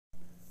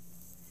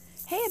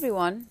Hey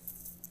everyone.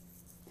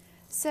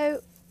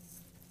 So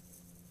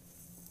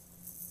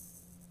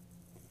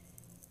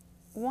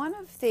one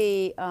of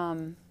the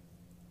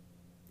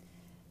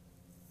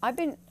I've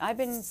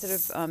been sort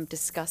of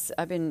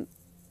I've been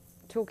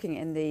talking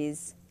in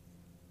these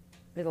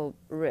little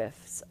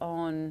riffs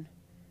on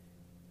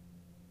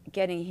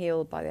getting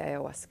healed by the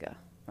ayahuasca,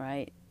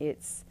 right?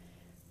 It's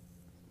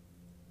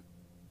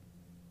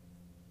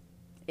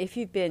if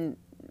you've been,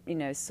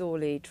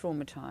 sorely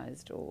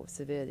traumatized or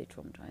severely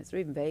traumatized or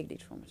even vaguely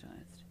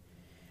traumatized,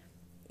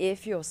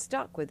 if you're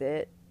stuck with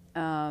it,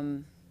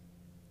 and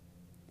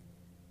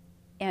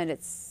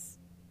it's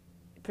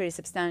pretty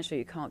substantial,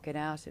 you can't get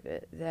out of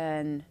it,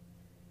 then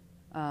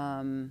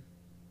the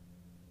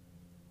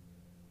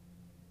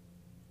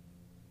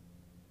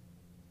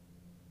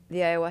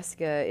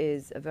ayahuasca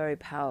is a very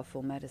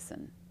powerful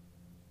medicine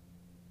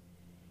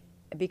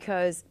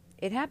because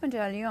it happened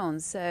early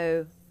on.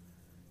 So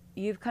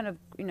you've kind of,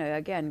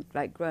 again,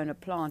 like grown a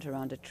plant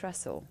around a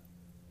trestle.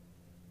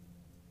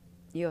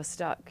 You're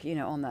stuck,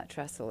 on that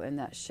trestle in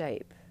that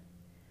shape.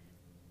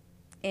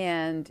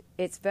 And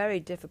it's very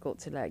difficult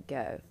to let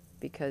go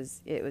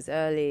because it was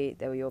early,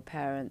 they were your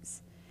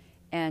parents,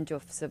 and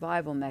your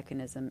survival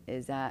mechanism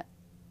is at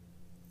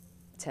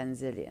 10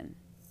 zillion.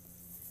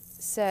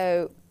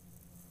 So,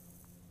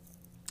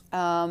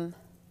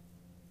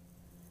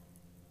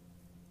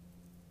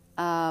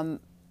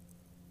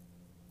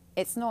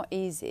 it's not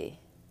easy.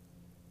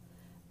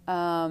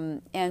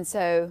 And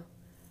so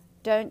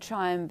don't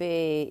try and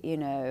be,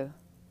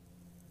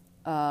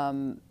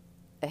 a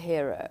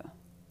hero.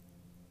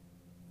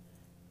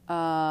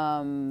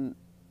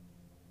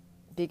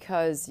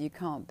 Because you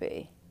can't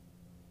be.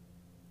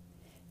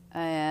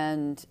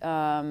 And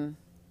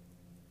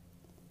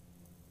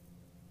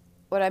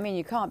what I mean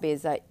you can't be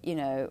is that,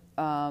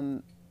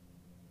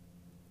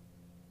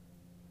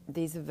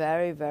 these are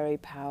very, very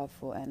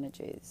powerful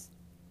energies.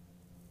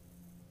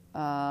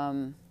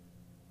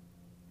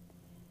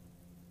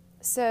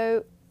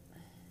 So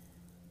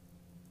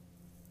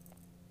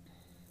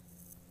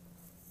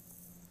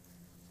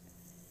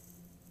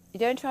you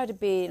don't try to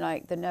be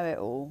like the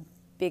know-it-all,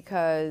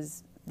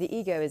 because the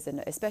ego is,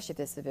 especially if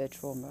there's severe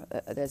trauma,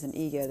 there's an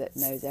ego that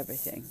knows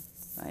everything,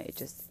 right?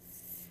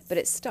 But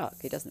it's stuck.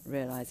 It doesn't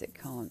realize it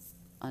can't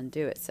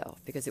undo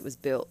itself because it was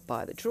built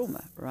by the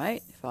trauma,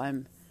 right? If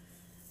I'm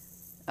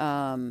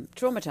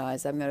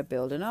traumatized, I'm going to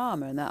build an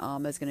armor, and that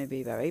armor is going to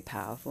be very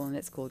powerful, and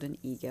it's called an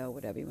ego,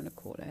 whatever you want to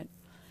call it.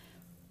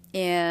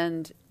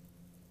 And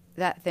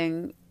that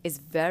thing is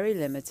very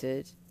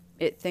limited.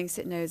 It thinks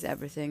it knows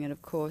everything, and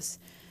of course,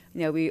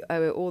 we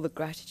owe it all the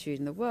gratitude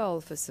in the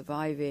world for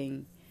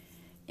surviving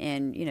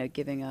and,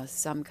 giving us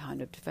some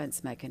kind of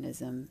defense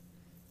mechanism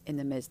in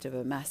the midst of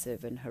a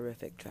massive and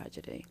horrific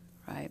tragedy,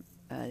 right,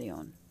 early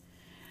on.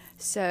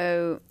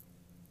 So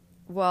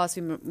whilst,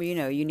 you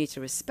need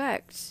to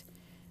respect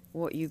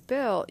what you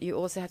built, you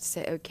also have to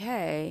say,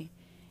 okay,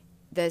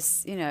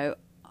 there's,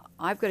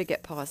 I've got to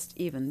get past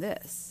even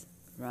this,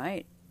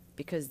 right?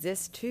 Because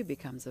this too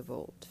becomes a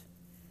vault.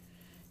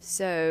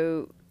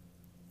 So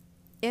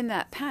in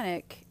that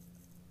panic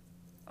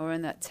or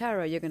in that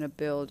terror, you're going to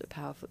build a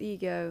powerful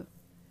ego.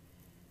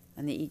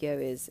 And the ego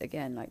is,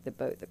 again, like the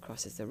boat that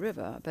crosses the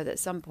river. But at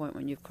some point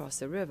when you've crossed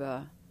the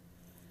river,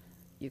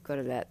 you've got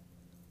to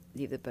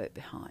leave the boat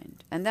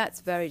behind. And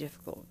that's very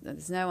difficult.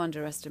 There's no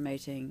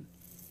underestimating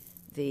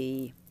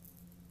the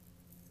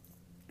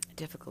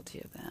difficulty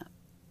of that.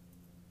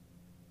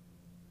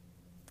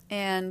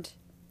 And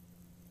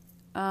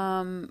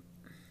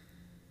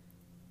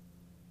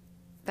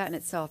that in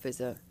itself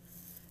is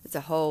it's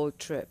a whole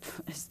trip.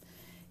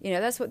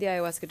 That's what the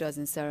ayahuasca does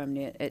in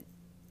ceremony. It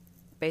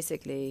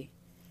basically,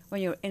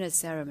 when you're in a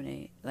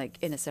ceremony,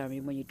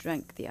 when you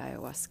drink the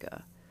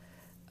ayahuasca,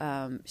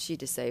 she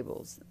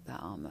disables that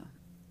armor.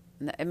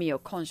 You're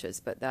conscious,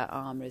 but that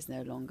armor is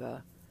no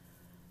longer.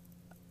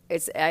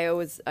 I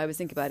always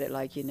think about it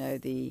like,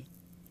 the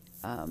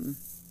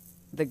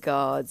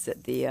guards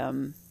at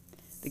the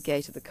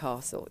gate of the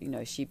castle.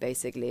 She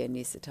basically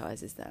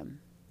anesthetizes them.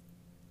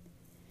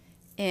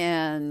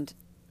 And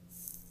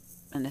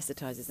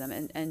anesthetizes them,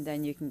 and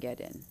then you can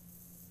get in.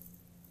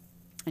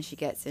 And she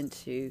gets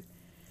into,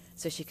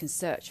 so she can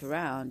search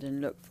around and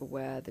look for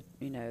where the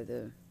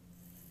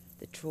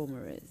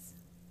trauma is.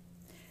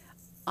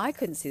 I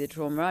couldn't see the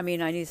trauma. I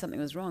knew something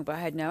was wrong, but I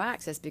had no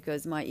access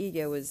because my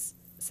ego was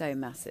so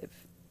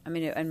massive.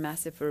 And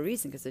massive for a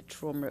reason, because the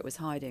trauma it was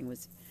hiding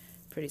was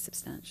pretty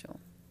substantial.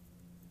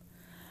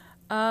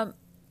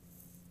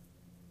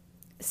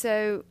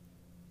 So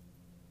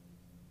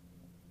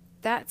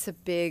that's a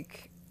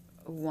big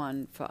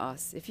one for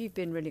us. If you've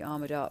been really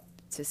armored up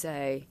to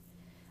say,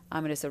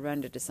 I'm going to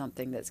surrender to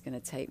something that's going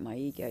to take my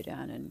ego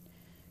down and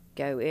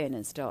go in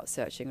and start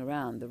searching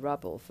around the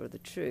rubble for the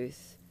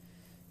truth,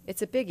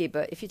 it's a biggie.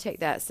 But if you take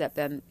that step,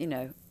 then,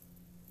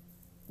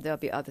 there'll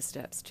be other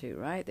steps too,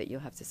 right, that you'll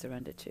have to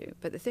surrender to.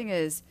 But the thing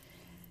is,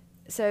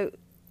 so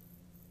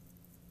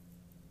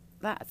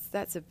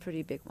that's a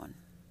pretty big one.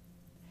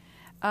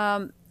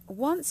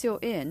 Once you're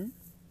in,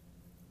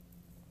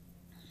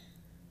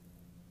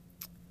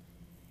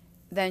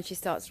 then she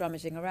starts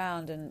rummaging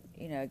around, and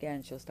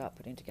again she'll start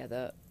putting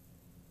together.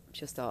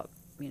 She'll start,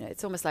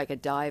 it's almost like a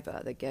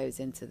diver that goes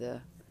into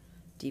the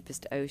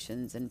deepest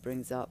oceans and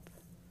brings up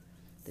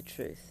the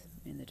truth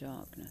in the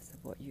darkness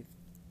of what you've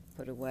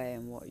put away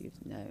and what you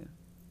know.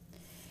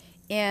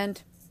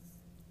 And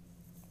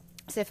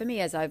so for me,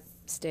 as I've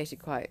stated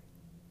quite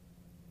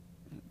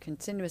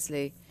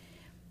continuously,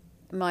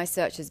 my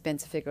search has been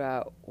to figure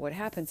out what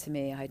happened to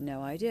me. I had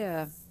no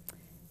idea.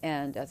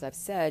 And as I've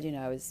said,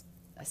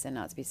 I sent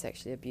out to be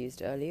sexually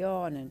abused early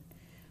on, and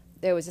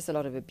there was just a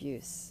lot of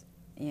abuse.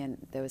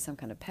 And there was some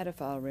kind of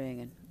pedophile ring,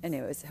 and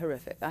anyway, it was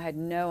horrific. I had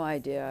no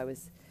idea I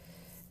was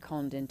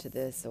conned into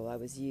this, or I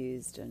was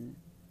used, and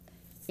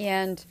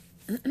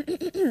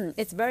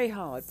it's very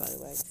hard, by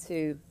the way,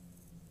 to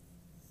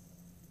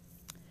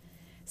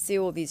see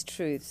all these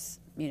truths.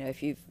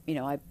 If you've,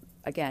 I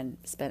again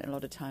spent a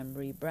lot of time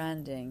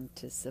rebranding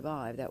to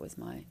survive. That was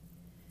my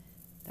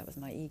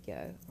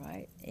ego,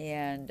 right?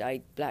 And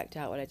I blacked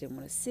out what I didn't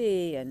want to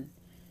see, and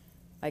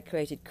I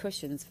created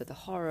cushions for the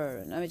horror,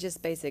 and I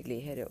just basically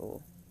hid it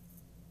all.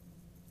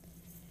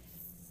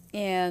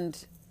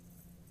 And,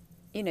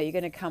 you're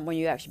going to come when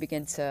you actually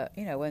begin to,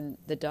 when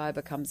the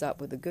diver comes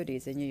up with the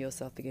goodies and you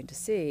yourself begin to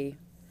see,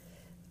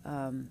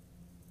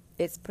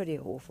 it's pretty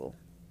awful,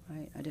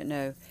 right? I don't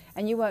know.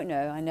 And you won't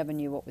know. I never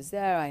knew what was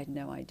there. I had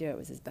no idea it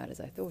was as bad as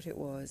I thought it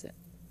was. I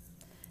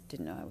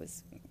didn't know I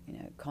was,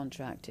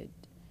 contracted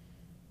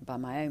by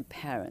my own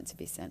parent to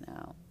be sent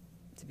out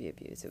to be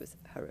abused. It was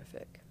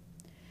horrific.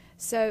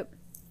 So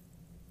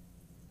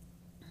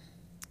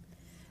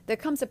there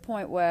comes a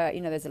point where,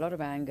 there's a lot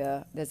of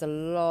anger, there's a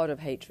lot of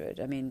hatred.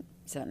 I mean,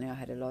 certainly I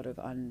had a lot of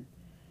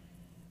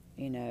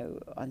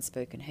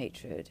unspoken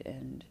hatred,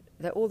 and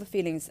that all the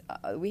feelings,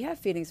 we have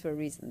feelings for a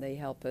reason. They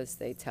help us,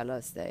 they tell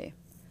us, they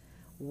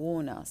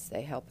warn us,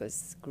 they help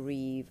us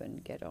grieve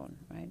and get on,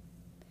 right?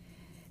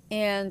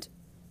 And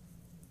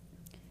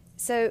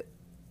so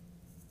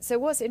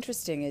what's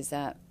interesting is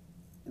that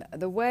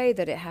the way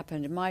that it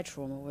happened in my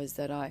trauma was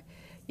that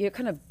you're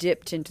kind of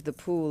dipped into the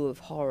pool of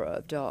horror,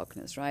 of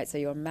darkness, right? So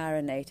you're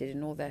marinated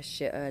in all that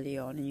shit early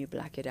on, and you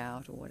black it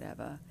out or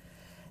whatever.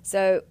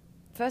 So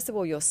first of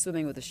all, you're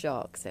swimming with the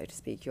sharks, so to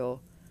speak. You're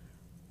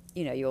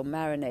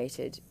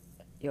marinated,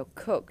 you're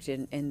cooked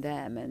in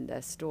them and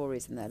their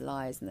stories and their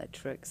lies and their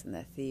tricks and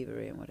their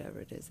thievery and whatever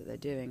it is that they're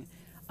doing.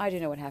 I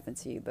don't know what happened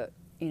to you, but,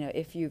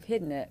 if you've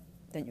hidden it,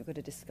 then you've got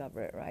to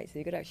discover it, right? So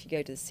you've got to actually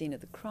go to the scene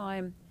of the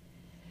crime.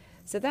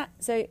 So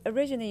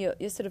originally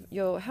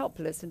you're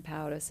helpless and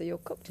powerless, so you're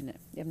cooked in it.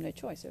 You have no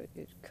choice, so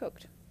you're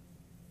cooked.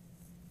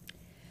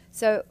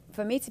 So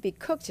for me to be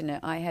cooked in it,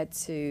 I had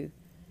to,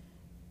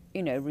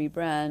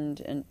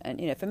 rebrand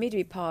and for me to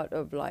be part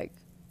of like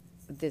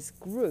this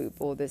group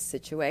or this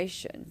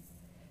situation,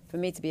 for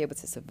me to be able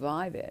to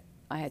survive it,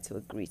 I had to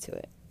agree to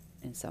it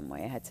in some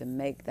way. I had to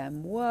make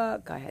them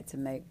work. I had to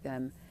make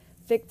them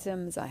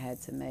victims. I had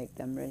to make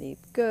them really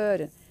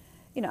good.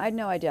 And, I had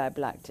no idea I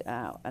blacked it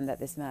out, and that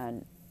this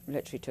man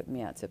literally took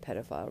me out to a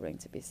pedophile ring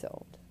to be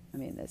sold. I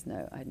mean,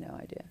 I had no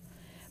idea.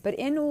 But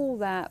in all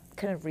that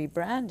kind of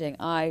rebranding,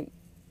 I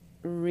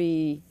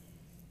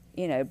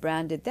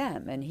branded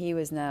them, and he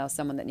was now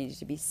someone that needed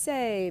to be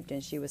saved,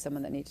 and she was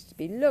someone that needed to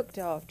be looked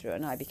after,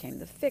 and I became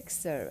the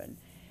fixer,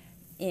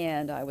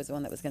 and I was the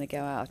one that was going to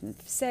go out and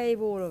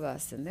save all of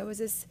us, and there was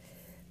this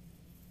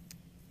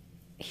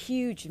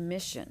huge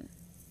mission.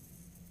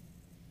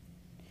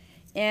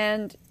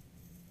 And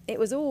it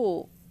was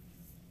all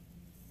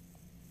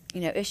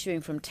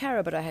issuing from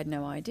terror, but I had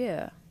no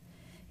idea.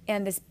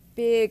 And this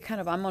big kind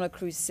of, I'm on a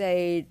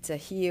crusade to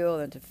heal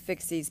and to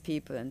fix these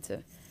people and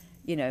to,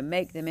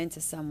 make them into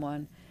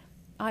someone.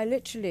 I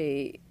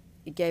literally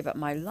gave up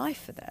my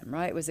life for them,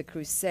 right? It was a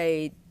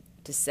crusade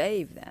to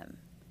save them.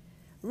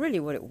 Really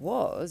what it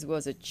was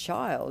a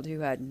child who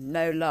had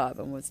no love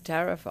and was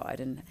terrified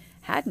and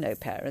had no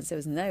parents. There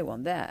was no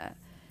one there.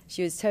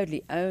 She was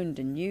totally owned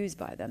and used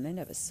by them. They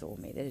never saw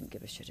me. They didn't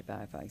give a shit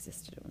about if I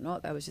existed or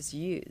not. I was just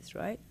used,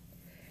 right?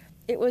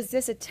 It was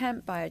this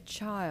attempt by a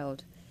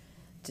child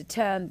to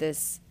turn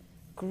this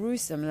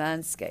gruesome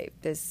landscape,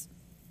 this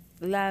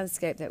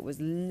landscape that was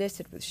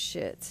littered with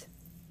shit,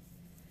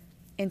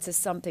 into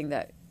something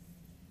that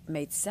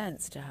made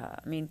sense to her.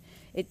 I mean,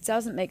 it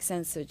doesn't make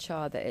sense to a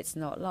child that it's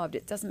not loved.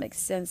 It doesn't make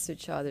sense to a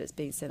child that it's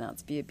being sent out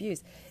to be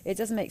abused. It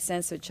doesn't make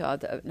sense to a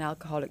child that an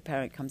alcoholic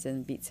parent comes in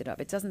and beats it up.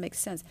 It doesn't make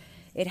sense.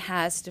 It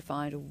has to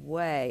find a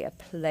way, a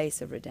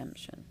place of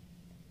redemption.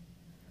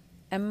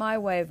 And my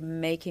way of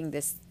making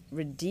this,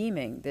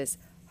 redeeming this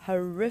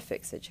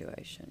horrific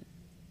situation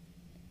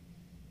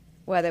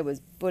where there was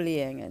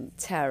bullying and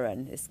terror,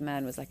 and this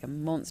man was like a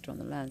monster on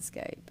the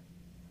landscape.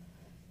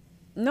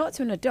 Not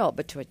to an adult,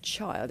 but to a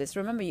child. It's,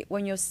 remember,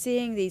 when you're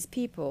seeing these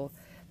people,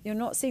 you're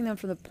not seeing them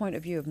from the point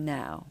of view of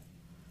now,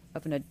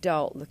 of an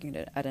adult looking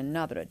at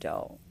another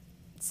adult.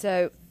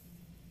 So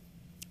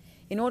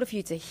in order for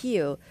you to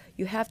heal,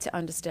 you have to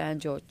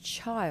understand your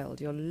child,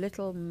 your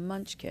little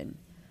munchkin,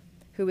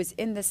 who is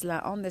in this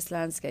on this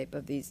landscape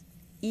of these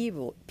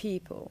evil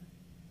people.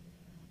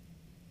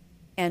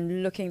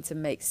 and looking to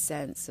make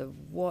sense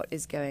of what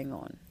is going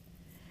on.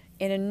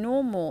 In a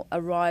normal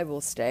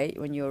arrival state,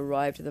 when you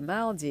arrive to the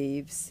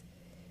Maldives,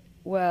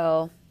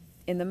 well,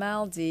 in the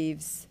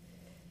Maldives,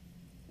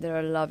 there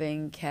are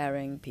loving,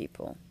 caring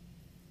people,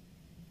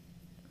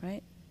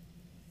 right?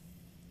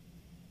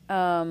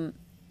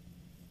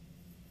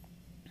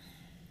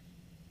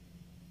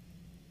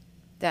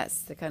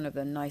 That's the kind of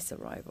the nice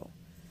arrival.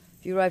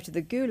 If you arrive to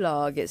the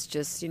Gulag, it's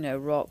just,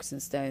 rocks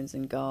and stones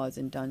and guards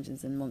and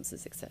dungeons and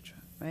monsters, etc.,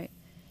 right?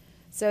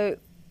 So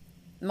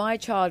my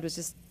child was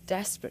just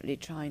desperately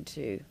trying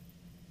to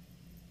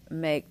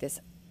make this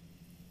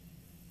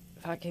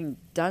fucking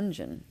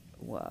dungeon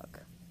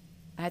work.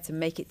 I had to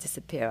make it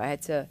disappear. I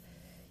had to,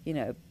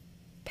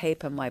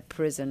 paper my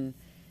prison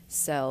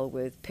cell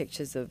with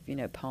pictures of,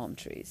 palm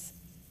trees.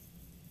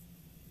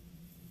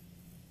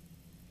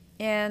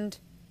 And,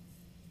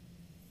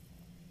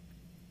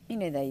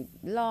 they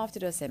laughed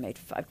at us. They made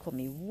fun, called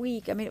me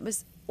weak. I mean, it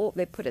was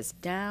they put us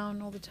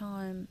down all the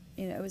time.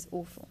 It was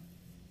awful.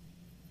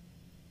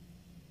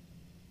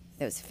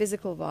 There was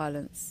physical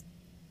violence.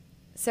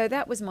 So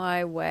that was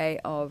my way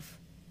of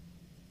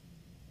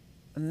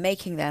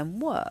making them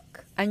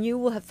work. And you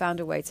will have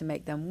found a way to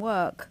make them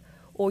work,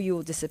 or you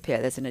will disappear.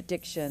 There's an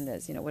addiction,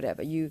 there's,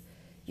 whatever. You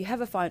have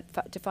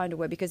to find a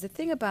way, because the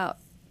thing about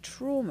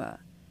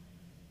trauma,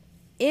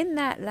 in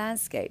that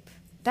landscape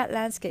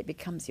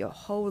becomes your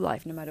whole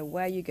life, no matter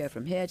where you go,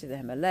 from here to the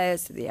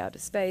Himalayas, to the outer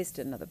space,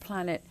 to another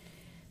planet.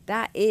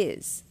 That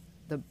is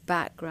the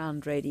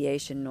background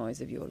radiation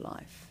noise of your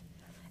life.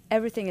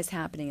 Everything is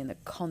happening in the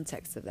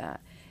context of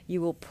that. You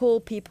will pull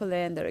people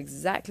in that are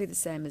exactly the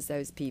same as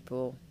those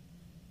people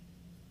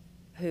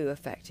who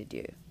affected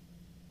you.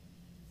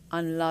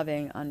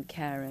 Unloving,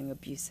 uncaring,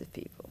 abusive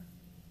people.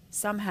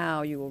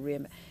 Somehow you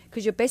will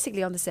because you're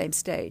basically on the same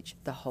stage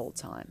the whole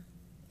time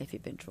if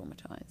you've been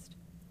traumatized.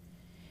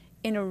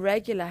 In a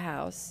regular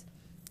house,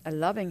 a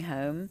loving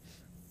home,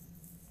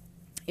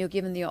 you're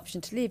given the option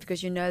to leave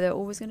because they're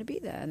always going to be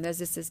there. And there's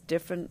this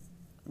different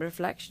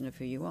reflection of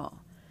who you are.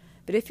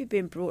 But if you've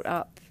been brought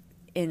up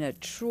in a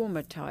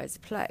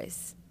traumatized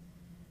place,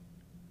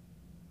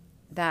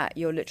 that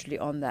you're literally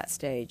on that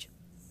stage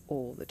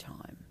all the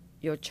time.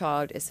 Your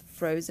child is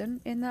frozen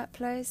in that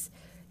place.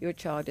 Your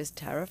child is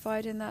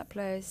terrified in that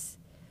place.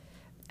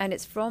 And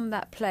it's from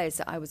that place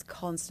that I was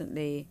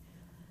constantly,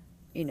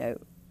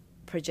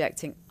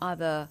 projecting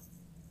other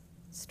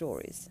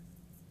stories.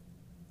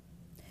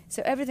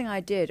 So everything I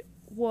did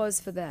was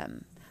for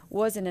them,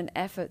 was in an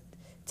effort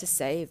to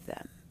save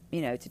them.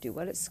 To do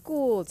well at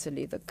school, to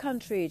leave the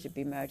country, to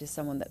be married to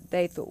someone that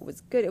they thought was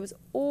good. It was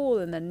all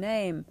in the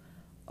name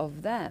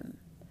of them.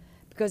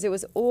 Because it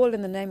was all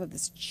in the name of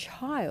this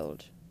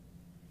child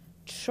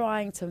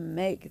trying to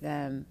make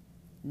them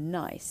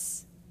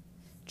nice,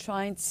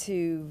 trying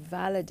to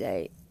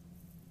validate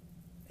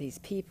these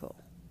people.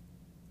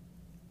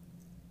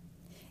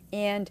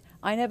 And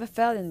I never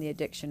fell in the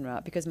addiction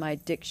route, because my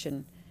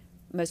addiction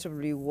most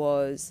probably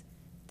was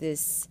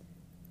this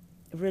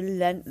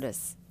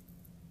relentless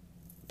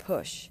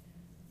push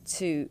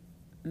to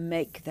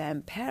make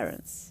them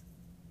parents,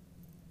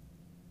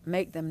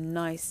 make them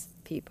nice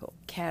people,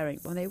 caring,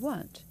 when they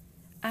weren't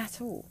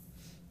at all.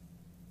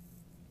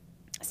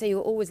 So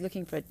you're always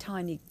looking for a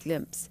tiny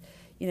glimpse,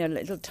 a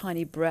little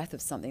tiny breath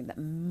of something that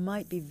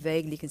might be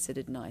vaguely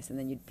considered nice, and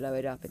then you'd blow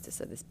it up into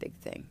this big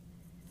thing.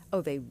 Oh,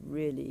 they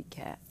really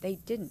care. They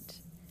didn't.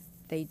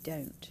 They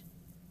don't.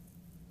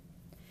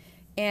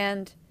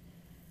 And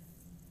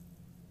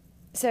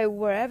so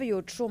wherever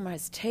your trauma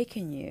has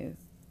taken you,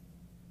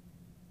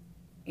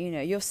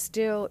 you're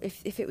still,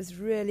 if it was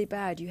really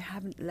bad, you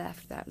haven't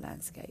left that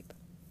landscape.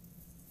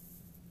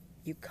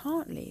 You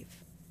can't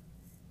leave.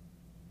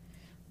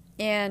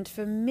 And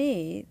for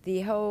me,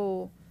 the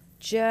whole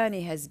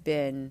journey has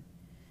been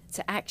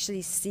to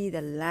actually see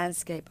the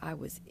landscape I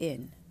was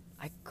in.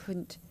 I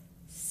couldn't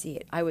see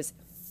it. I was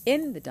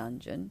in the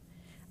dungeon.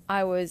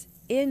 I was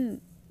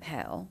in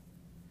hell.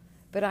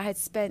 But I had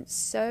spent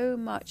so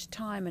much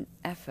time and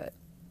effort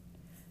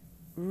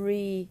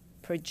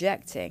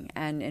projecting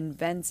and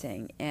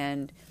inventing,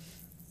 and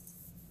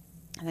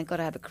then got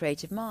to have a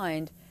creative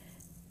mind,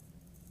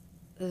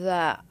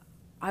 that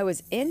I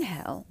was in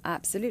hell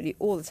absolutely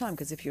all the time,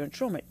 because if you're in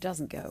trauma it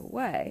doesn't go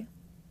away.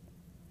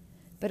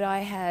 But I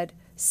had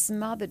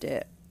smothered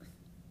it,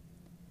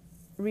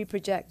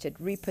 reprojected,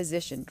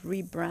 repositioned,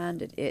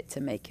 rebranded it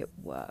to make it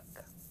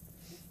work,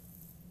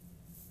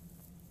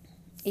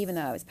 even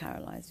though I was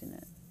paralyzed in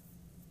it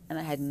and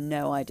I had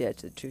no idea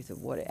to the truth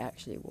of what it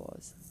actually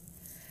was.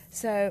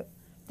 So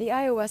the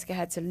ayahuasca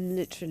had to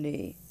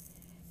literally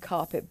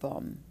carpet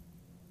bomb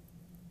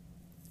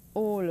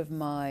all of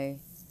my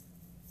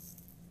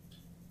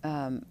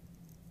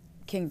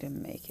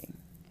kingdom making,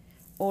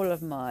 all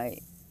of my,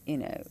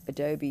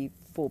 Adobe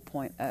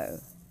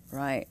 4.0,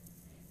 right,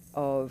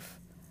 of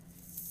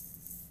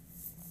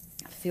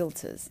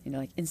filters,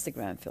 like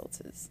Instagram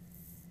filters.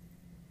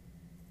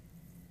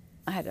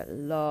 I had a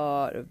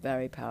lot of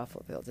very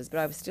powerful filters, but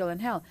I was still in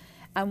hell.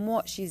 And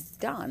what she's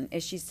done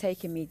is she's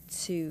taken me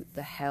to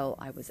the hell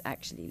I was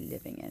actually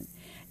living in.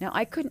 Now,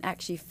 I couldn't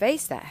actually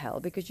face that hell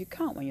because you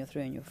can't when you're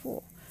 3 and you're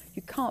 4.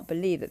 You can't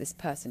believe that this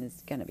person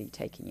is going to be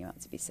taking you out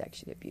to be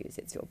sexually abused.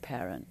 It's your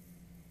parent.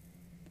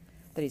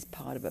 That he's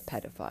part of a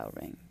pedophile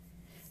ring.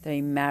 That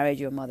he married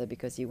your mother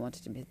because he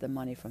wanted to get the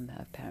money from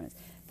her parents.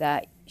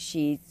 That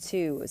she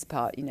too was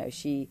part,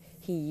 he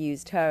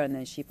used her and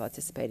then she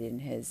participated in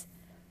his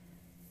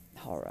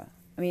horror.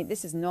 I mean,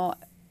 this is not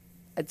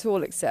at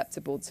all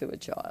acceptable to a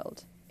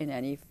child in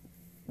any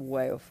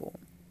way or form.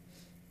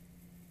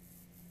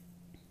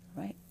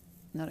 Right?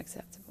 Not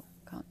acceptable.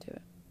 Can't do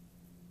it.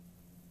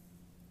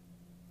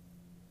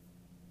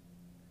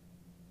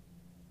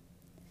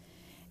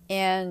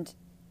 And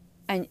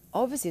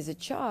obviously as a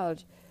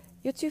child,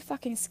 you're too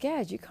fucking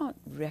scared. You can't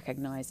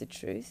recognize the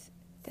truth.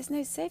 There's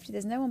no safety.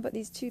 There's no one but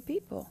these 2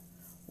 people.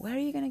 Where are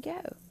you going to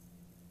go?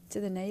 To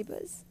the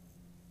neighbors?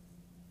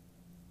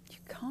 You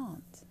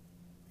can't.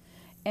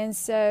 And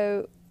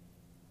so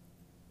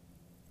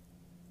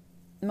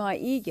my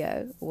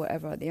ego, or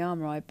whatever the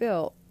armor I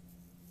built,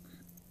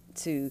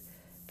 to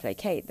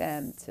placate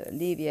them, to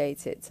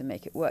alleviate it, to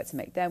make it work, to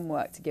make them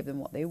work, to give them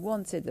what they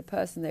wanted, the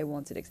person they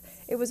wanted,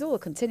 it was all a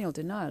continual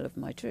denial of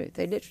my truth.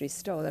 They literally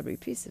stole every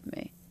piece of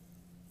me.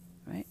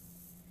 Right?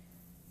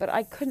 But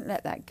I couldn't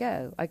let that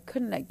go. I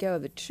couldn't let go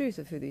of the truth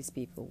of who these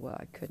people were.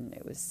 I couldn't.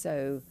 It was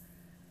so...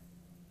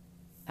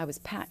 I was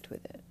packed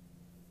with it.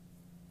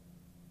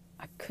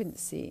 I couldn't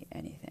see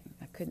anything.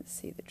 I couldn't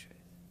see the truth.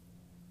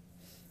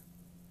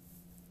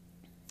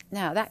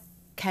 Now, that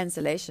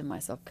cancellation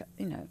myself,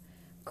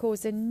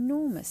 caused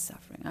enormous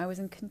suffering. I was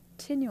in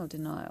continual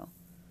denial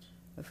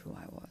of who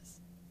I was.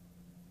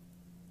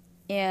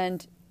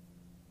 And,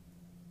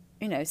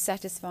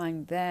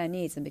 satisfying their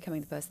needs and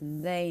becoming the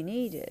person they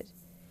needed,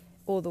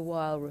 all the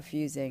while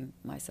refusing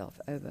myself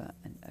over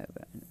and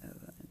over and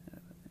over and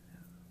over and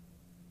over.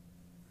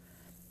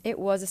 It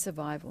was a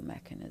survival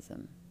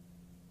mechanism.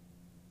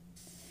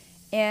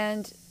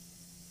 And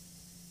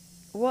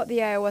what the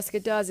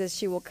ayahuasca does is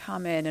she will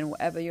come in and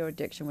whatever your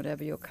addiction,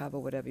 whatever your cover,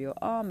 whatever your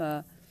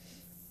armor,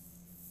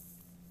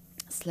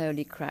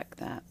 slowly crack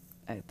that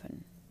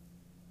open.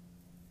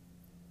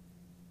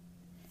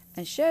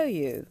 And show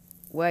you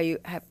where you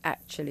have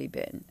actually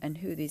been and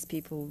who these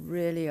people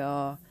really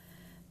are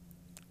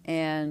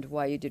and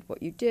why you did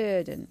what you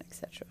did and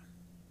etc.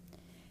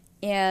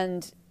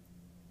 And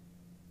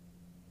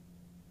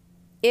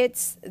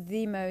it's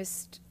the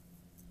most...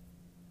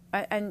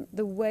 And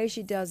the way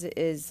she does it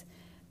is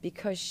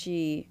because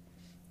she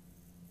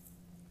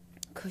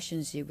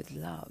cushions you with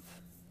love.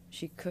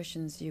 She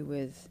cushions you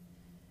with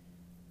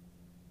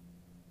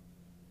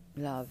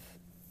love.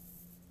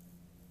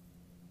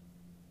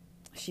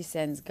 She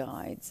sends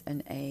guides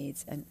and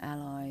aides and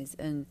allies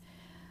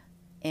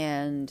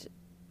and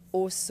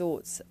all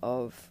sorts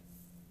of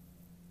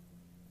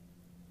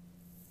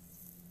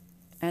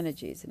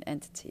energies and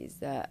entities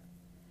that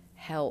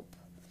help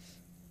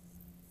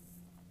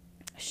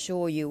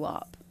shore you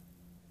up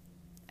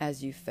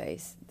as you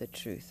face the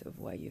truth of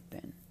where you've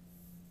been.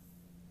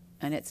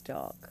 And it's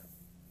dark.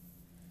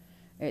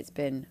 It's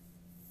been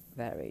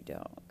very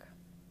dark.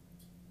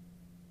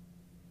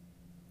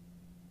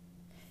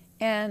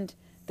 And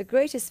the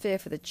greatest fear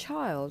for the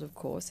child, of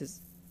course,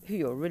 is who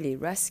you're really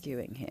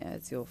rescuing here.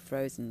 It's your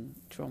frozen,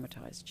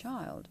 traumatized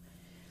child.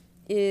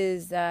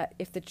 Is that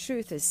if the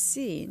truth is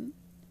seen,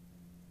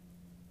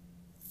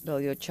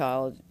 well, your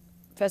child,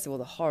 first of all,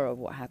 the horror of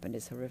what happened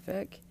is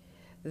horrific.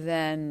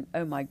 Then,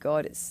 oh my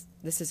God,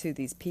 this is who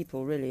these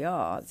people really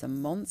are. It's a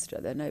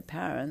monster. There are no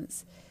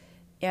parents,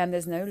 and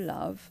there's no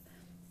love,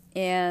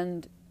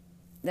 and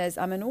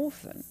I'm an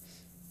orphan.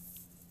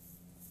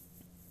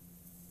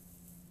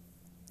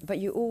 But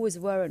you always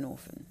were an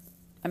orphan.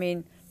 I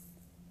mean,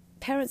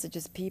 parents are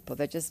just people.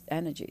 They're just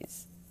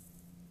energies.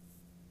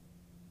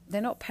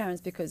 They're not parents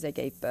because they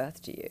gave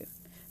birth to you.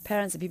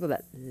 Parents are people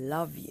that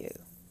love you.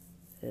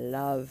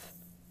 Love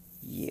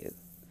you.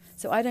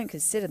 So I don't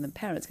consider them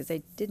parents because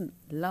they didn't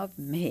love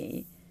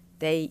me.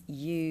 They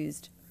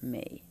used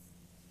me.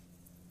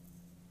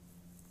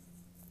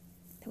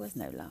 There was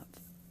no love.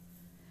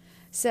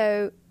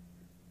 So,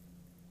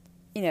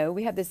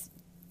 we have this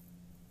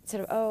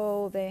sort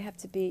of, they have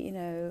to be,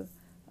 they're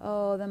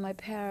my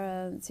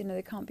parents,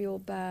 they can't be all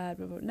bad,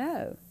 blah, blah.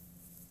 No.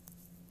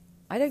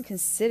 I don't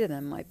consider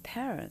them my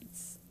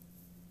parents.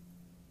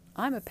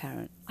 I'm a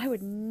parent. I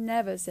would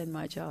never send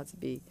my child to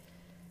be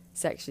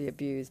sexually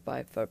abused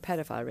for a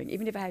pedophile ring,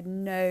 even if I had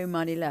no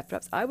money left.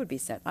 Perhaps I would be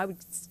sent. I would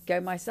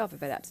go myself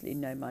if I had absolutely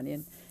no money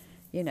and,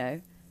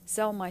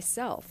 sell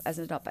myself as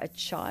an adult. But a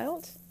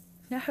child?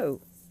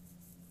 No.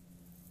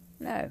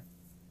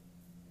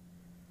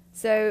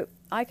 So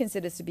I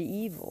consider this to be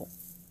evil.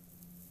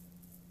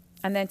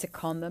 And then to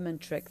con them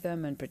and trick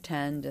them and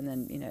pretend and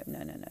then,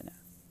 no.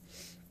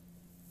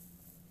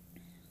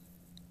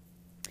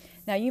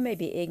 Now, you may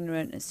be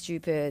ignorant and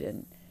stupid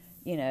and,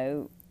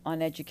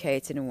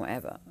 uneducated and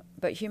whatever,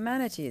 but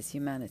humanity is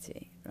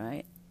humanity,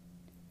 right?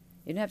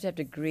 You don't have to have a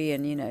degree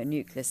in,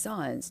 nuclear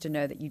science to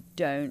know that you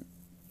don't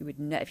You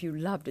would if you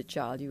loved a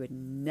child, you would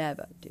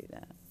never do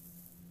that.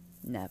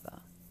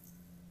 Never.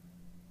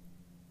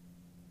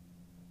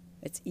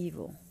 It's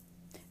evil.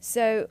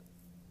 So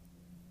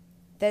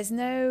there's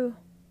nowhere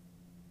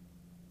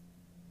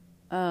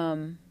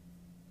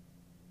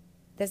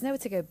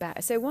to go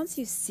back. So once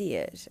you see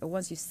it, or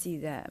once you see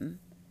them,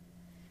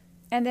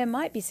 and there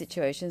might be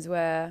situations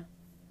where,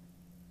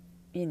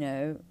 you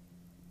know,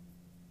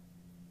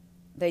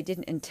 they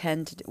didn't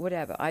intend to do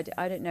whatever. I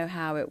don't know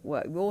how it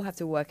works. We all have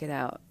to work it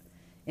out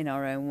in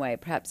our own way.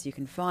 Perhaps you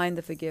can find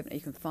the forgiveness.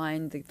 You can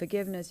find the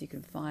forgiveness. You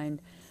can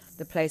find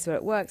the place where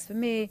it works. For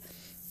me,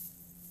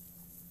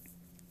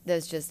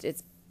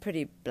 it's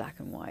pretty black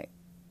and white.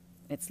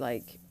 It's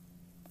like,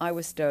 I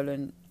was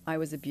stolen, I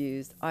was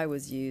abused, I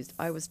was used,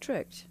 I was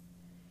tricked.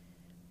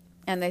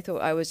 And they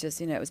thought I was just,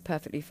 it was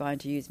perfectly fine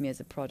to use me as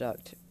a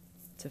product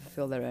to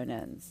fulfill their own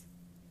ends.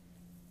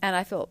 And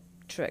I felt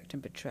tricked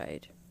and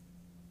betrayed.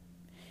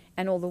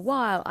 And all the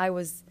while,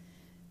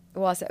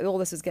 whilst all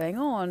this was going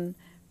on,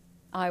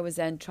 I was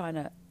then trying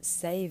to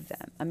save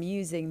them. I'm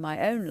using my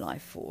own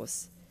life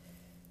force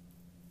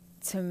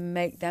to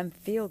make them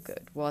feel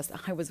good whilst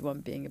I was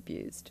one being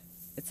abused.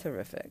 It's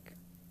horrific.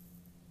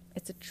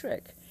 It's a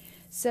trick.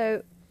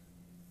 So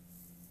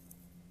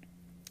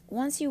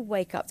once you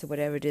wake up to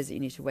whatever it is that you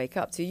need to wake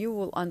up to, you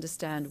will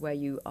understand where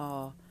you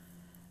are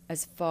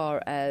as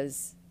far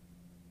as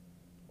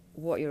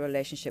what your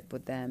relationship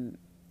with them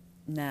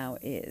now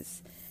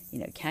is.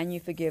 Can you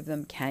forgive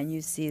them? Can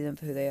you see them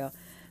for who they are?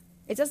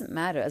 It doesn't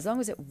matter as long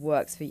as it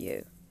works for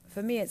you.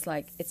 For me, it's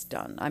like, it's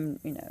done.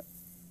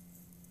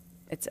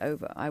 It's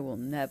over. I will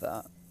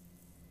never,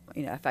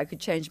 if I could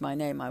change my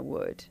name, I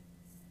would.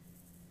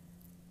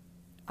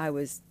 I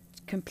was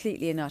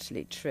completely and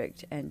utterly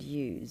tricked and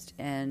used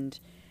and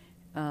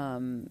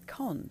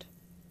conned.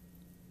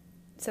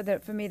 So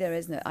that for me, there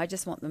is I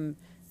just want them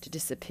to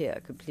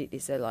disappear completely.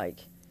 So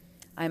like,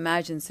 I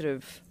imagine sort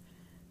of,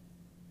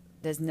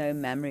 there's no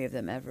memory of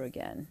them ever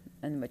again,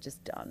 and we're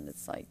just done.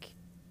 It's like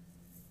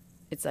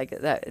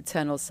that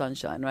eternal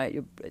sunshine,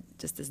 right?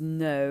 There's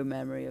no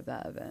memory of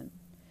that event.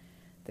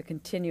 The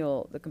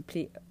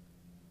complete,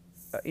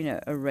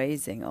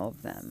 erasing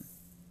of them.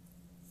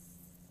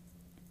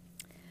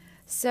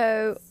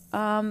 So,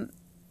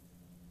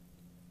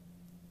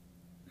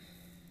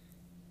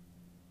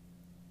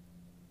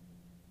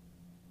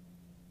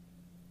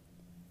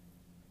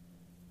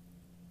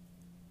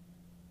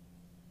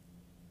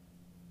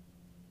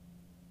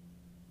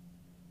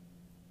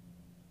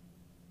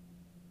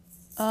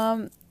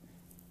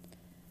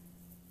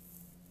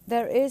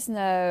 there is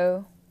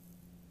no,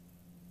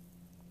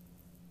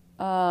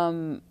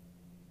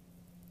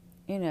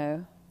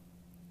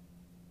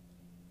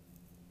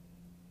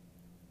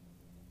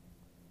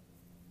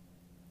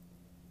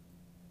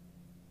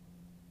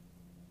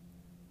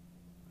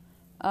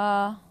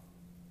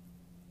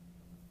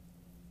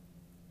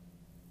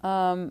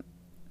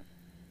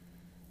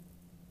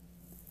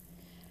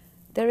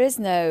 there is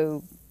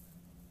no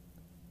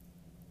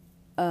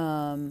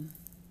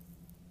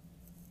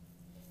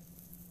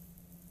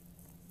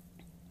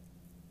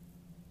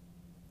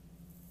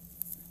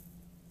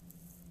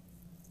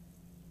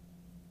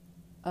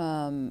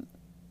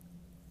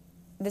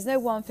there's no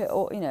one fit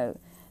all,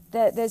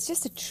 there's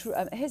just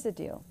here's the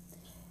deal.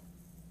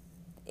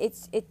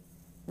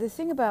 The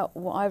thing about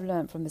what I've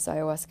learned from this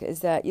ayahuasca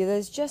is that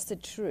there's just a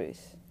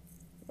truth,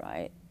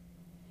 right?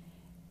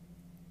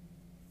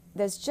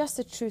 There's just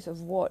a truth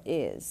of what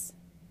is.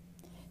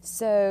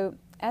 So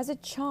as a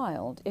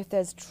child, if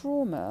there's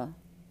trauma,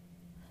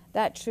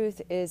 that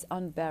truth is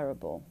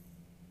unbearable.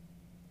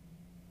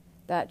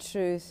 That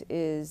truth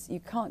is, you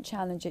can't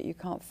challenge it, you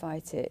can't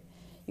fight it.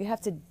 You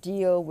have to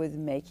deal with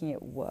making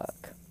it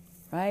work,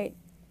 right?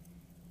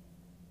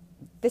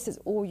 This is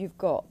all you've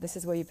got. This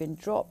is where you've been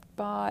dropped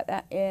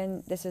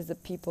in. This is the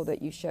people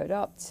that you showed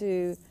up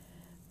to.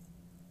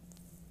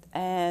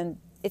 And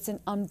it's an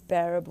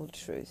unbearable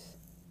truth,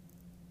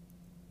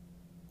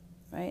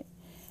 right?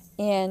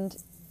 And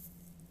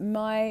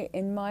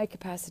in my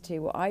capacity,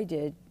 what I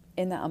did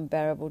in that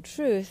unbearable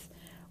truth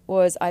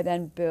was I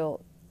then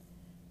built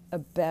a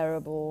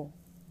bearable,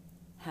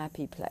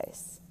 happy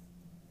place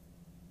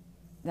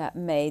that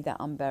made that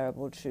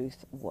unbearable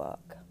truth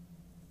work.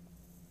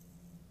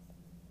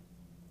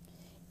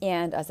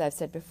 And as I've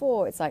said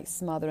before, it's like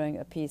smothering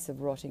a piece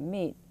of rotting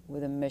meat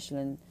with a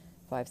Michelin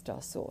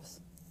 5-star sauce,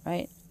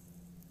 right?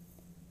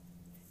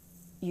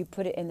 You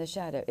put it in the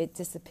shadow, it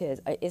disappears.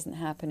 It isn't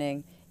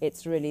happening.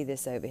 It's really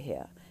this over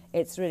here.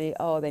 It's really,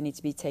 they need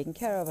to be taken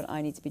care of, and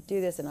I need to do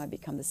this, and I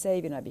become the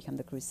savior, and I become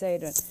the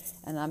crusader,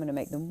 and I'm going to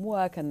make them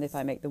work, and if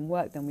I make them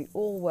work, then we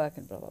all work,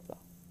 and blah, blah, blah.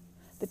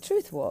 The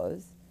truth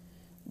was,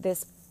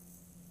 this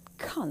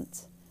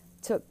cunt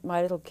took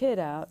my little kid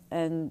out,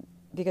 and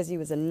because he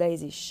was a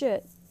lazy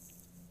shit,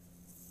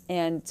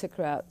 and took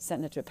her out,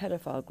 sent her to a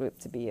pedophile group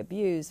to be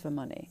abused for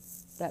money.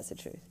 That's the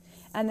truth.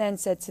 And then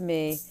said to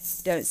me,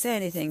 don't say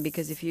anything,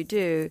 because if you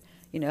do,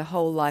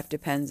 whole life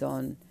depends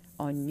on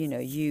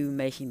you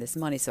making this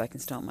money so I can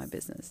start my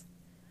business.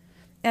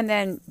 And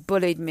then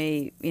bullied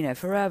me,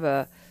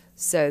 forever,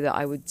 so that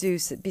I would be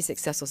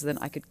successful, so then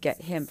I could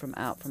get him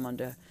out from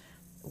under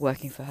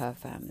working for her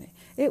family.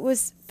 It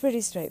was pretty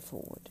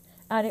straightforward.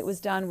 And it was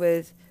done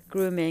with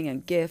grooming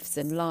and gifts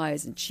and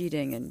lies and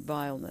cheating and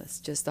vileness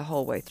just the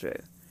whole way through.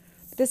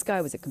 But this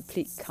guy was a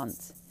complete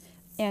cunt.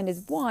 And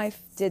his wife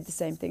did the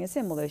same thing as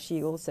him, although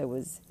she also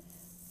was,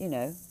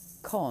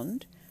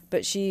 conned.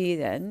 But she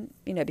then,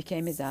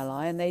 became his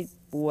ally, and they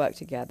worked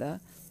together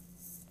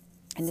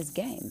in this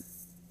game.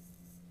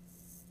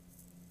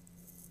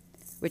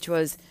 Which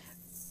was,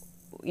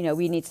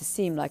 we need to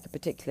seem like a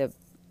particular,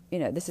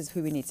 this is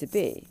who we need to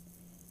be.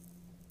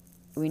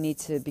 We need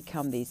to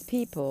become these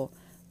people,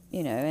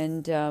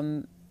 and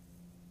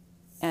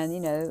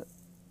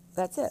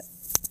that's it.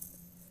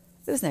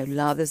 There was no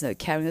love, there's no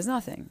caring, there's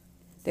nothing.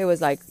 There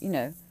was like,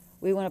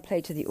 we want to play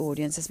to the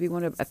audiences, we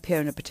want to appear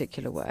in a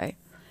particular way.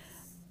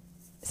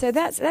 So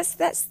that's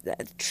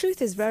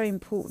truth is very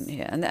important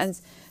here,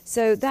 and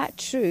so that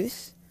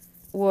truth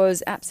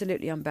was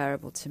absolutely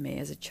unbearable to me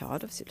as a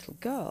child, as a little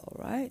girl,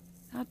 right?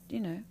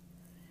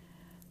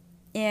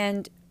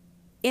 And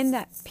in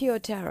that pure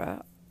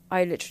terror,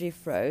 I literally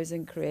froze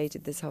and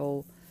created this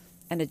whole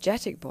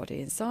energetic body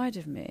inside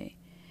of me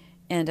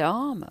and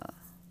armor.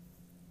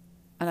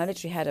 And I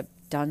literally had a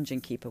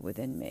dungeon keeper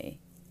within me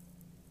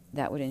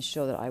that would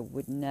ensure that I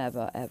would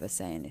never, ever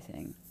say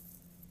anything.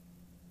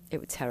 It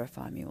would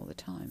terrify me all the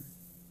time.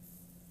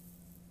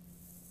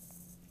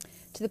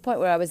 To the point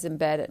where I was in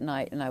bed at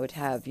night and I would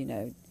have,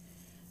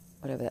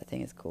 whatever that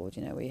thing is called,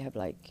 where you have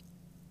like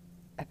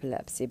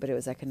epilepsy, but it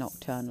was like a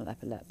nocturnal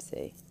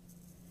epilepsy.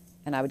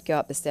 And I would go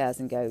up the stairs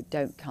and go,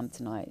 don't come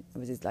tonight. It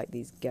was just like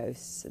these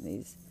ghosts and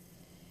these...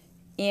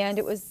 And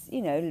it was,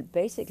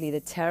 basically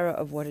the terror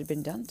of what had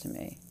been done to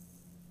me.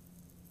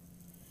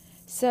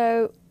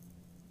 So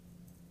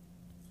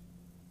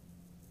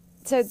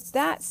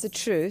that's the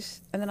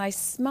truth. And then I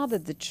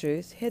smothered the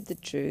truth, hid the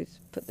truth,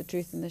 put the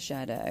truth in the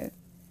shadow,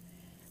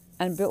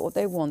 and built what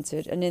they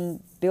wanted. And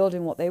in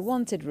building what they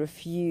wanted,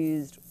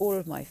 refused all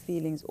of my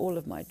feelings, all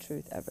of my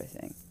truth,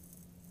 everything.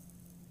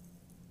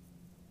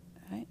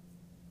 Right?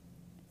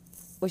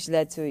 Which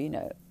led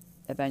to,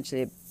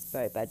 eventually a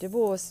very bad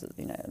divorce,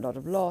 a lot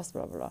of loss,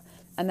 blah, blah, blah.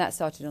 And that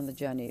started on the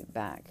journey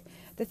back.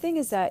 The thing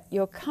is that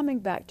you're coming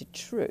back to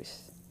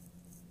truth.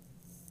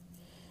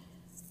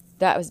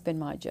 That has been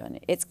my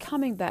journey. It's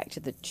coming back to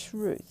the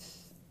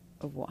truth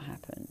of what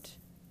happened,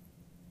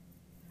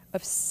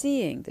 of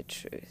seeing the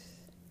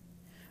truth,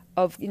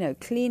 of,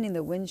 cleaning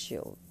the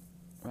windshield,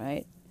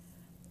 right?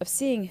 Of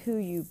seeing who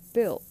you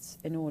built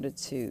in order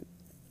to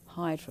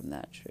hide from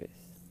that truth.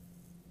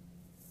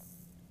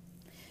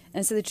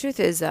 And so the truth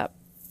is that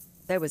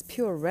there was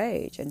pure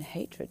rage and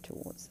hatred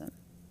towards them.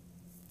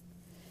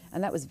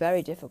 And that was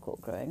very difficult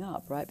growing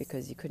up, right?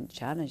 Because you couldn't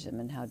challenge them,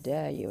 and how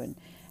dare you, and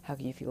how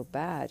can you feel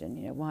bad, and,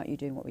 why aren't you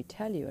doing what we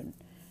tell you? And,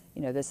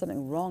 there's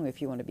something wrong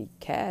if you want to be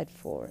cared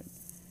for, and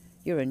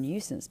you're a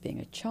nuisance being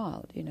a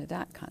child,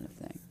 that kind of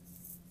thing.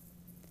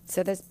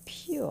 So there's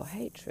pure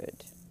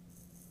hatred.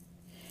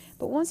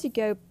 But once you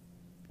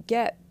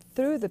get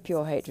through the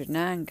pure hatred and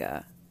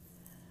anger,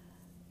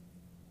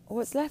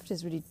 what's left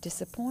is really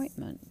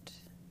disappointment,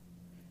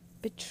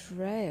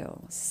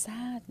 betrayal,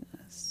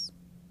 sadness.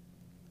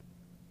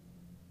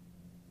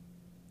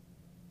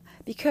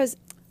 Because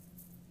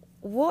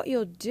what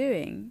you're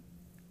doing,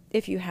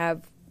 if you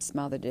have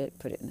smothered it,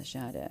 put it in the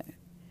shadow,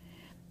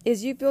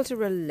 is you built a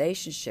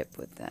relationship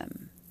with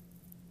them.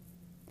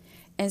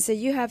 And so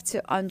you have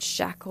to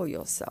unshackle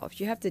yourself.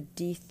 You have to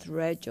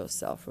de-thread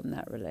yourself from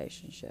that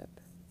relationship.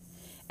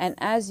 And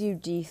as you're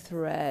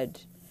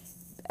de-threading,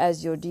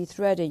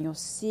 you're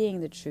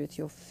seeing the truth,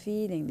 you're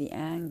feeling the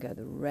anger,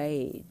 the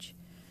rage.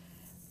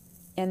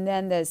 And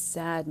then there's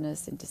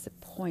sadness and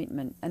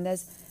disappointment. And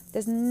there's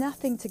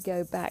nothing to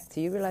go back to.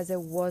 You realize there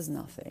was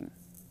nothing.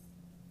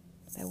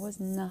 There was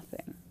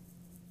nothing.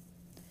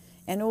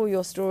 And all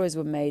your stories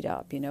were made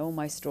up, all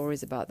my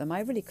stories about them. I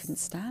really couldn't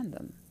stand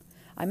them.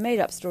 I made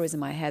up stories in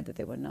my head that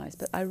they were nice,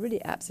 but I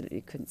really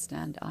absolutely couldn't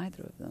stand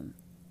either of them.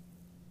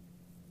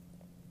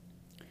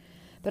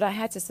 But I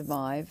had to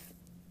survive.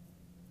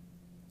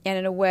 And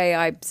in a way,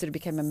 I sort of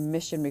became a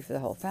missionary for the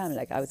whole family.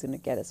 Like, I was going to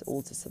get us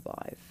all to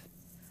survive.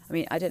 I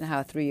mean, I don't know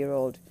how a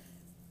 3-year-old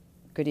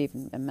could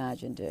even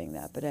imagine doing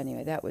that. But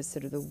anyway, that was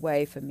sort of the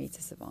way for me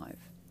to survive.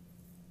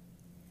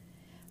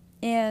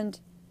 And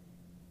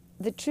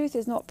the truth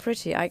is not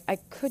pretty. I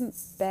couldn't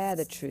bear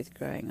the truth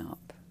growing up.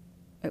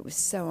 It was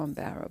so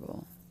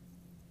unbearable.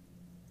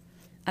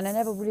 And I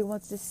never really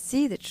wanted to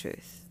see the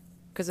truth.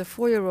 Because a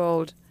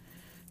 4-year-old,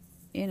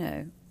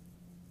 you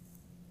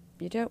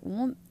don't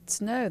want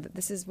to know that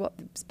this is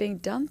what's being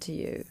done to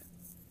you.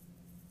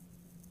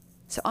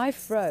 So I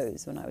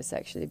froze when I was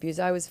sexually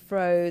abused. I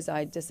froze,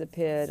 I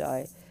disappeared,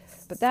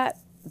 but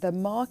the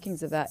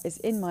markings of that is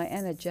in my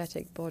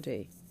energetic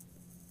body.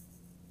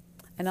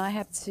 And I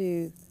have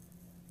to,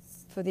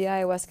 for the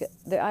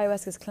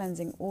ayahuasca is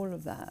cleansing all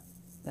of that.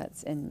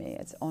 That's in me,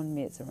 it's on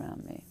me, it's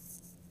around me.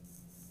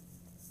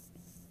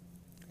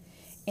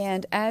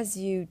 And as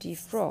you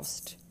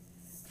defrost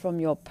from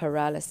your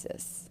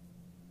paralysis,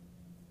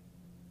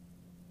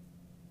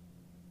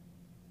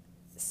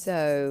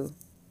 So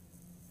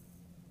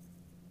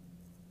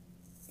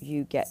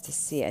you get to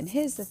see it. And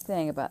here's the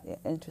thing about the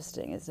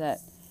interesting is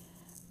that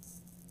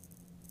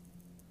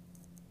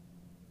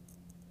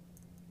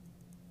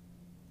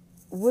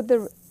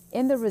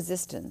in the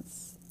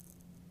resistance,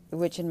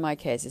 which in my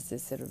case is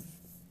this sort of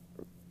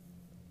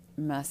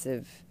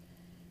massive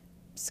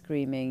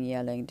screaming,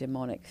 yelling,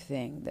 demonic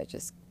thing that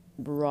just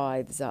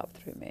writhes up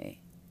through me,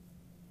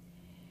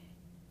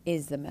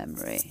 is the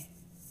memory.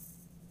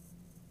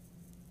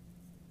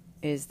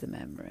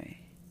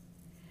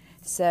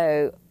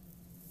 So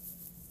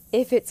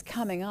if it's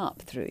coming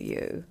up through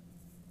you,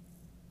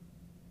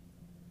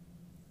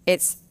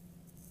 it's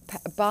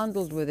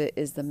bundled with it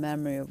is the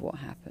memory of what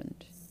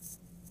happened.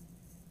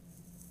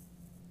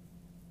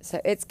 So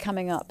it's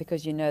coming up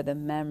because you know the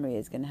memory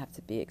is going to have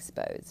to be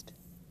exposed.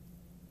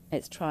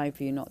 It's trying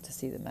for you not to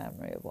see the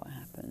memory of what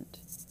happened.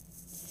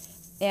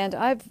 And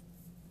I've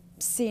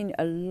seen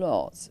a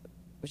lot,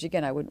 which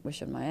again I wouldn't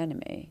wish on my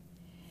enemy,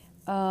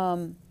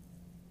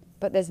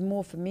 but there's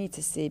more for me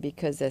to see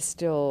because there's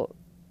still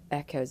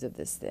echoes of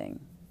this thing.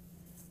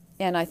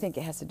 And I think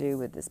it has to do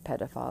with this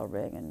pedophile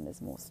ring, and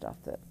there's more stuff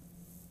that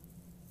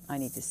I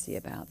need to see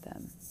about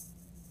them.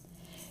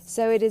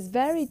 So it is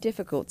very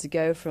difficult to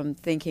go from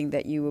thinking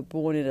that you were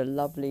born in a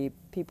lovely,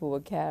 people were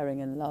caring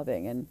and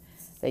loving and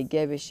they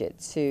gave a shit,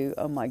 to,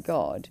 oh my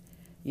God,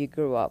 you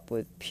grew up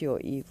with pure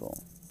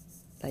evil.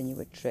 Then you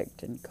were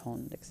tricked and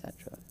conned,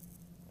 etc.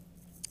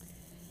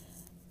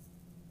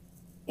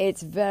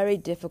 It's very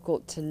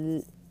difficult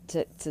to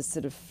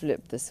sort of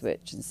flip the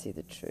switch and see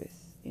the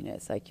truth. You know,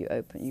 it's like you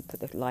put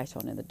the light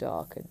on in the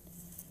dark and,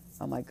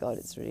 oh my God,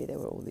 it's really, there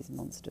were all these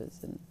monsters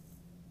and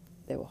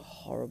they were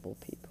horrible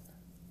people.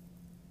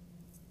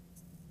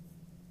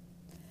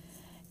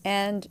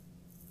 And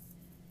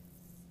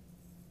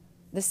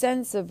the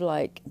sense of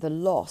like the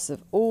loss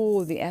of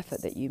all the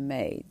effort that you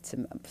made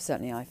to,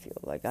 certainly I feel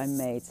like I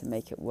made to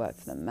make it work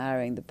for them,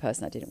 marrying the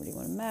person I didn't really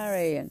want to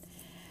marry, and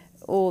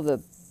all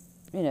the,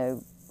 you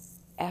know,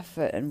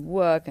 effort and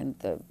work and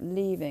the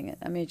leaving,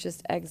 I mean,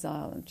 just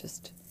exile and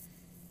just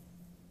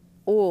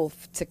all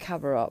to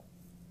cover up.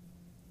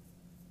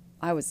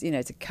 I was, you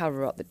know, to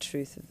cover up the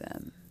truth of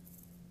them.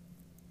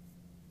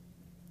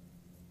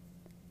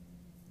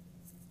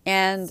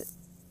 And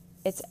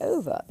it's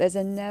over. There's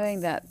a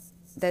knowing that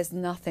there's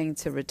nothing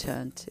to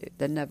return to.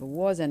 There never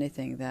was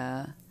anything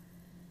there.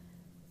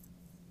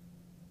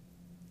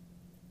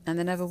 And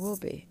there never will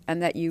be.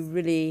 And that you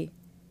really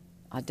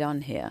are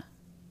done here,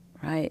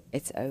 right?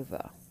 It's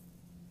over.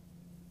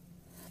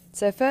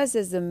 So first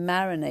there's the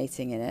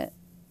marinating in it,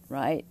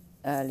 right?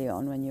 Early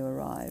on when you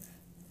arrive.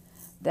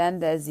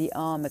 Then there's the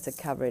armor to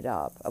cover it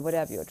up, or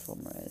whatever your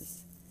trauma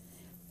is.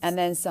 And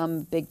then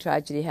some big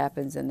tragedy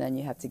happens, and then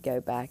you have to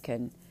go back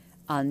and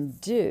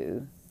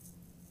undo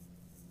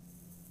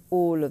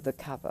all of the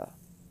cover.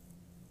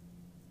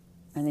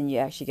 And then you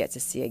actually get to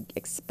see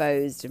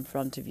exposed in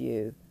front of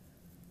you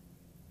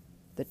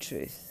the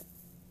truth.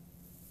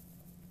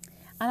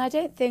 And I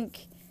don't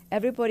think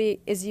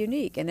everybody is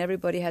unique and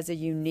everybody has a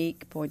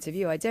unique point of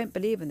view. I don't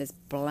believe in this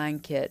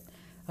blanket,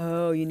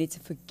 oh, you need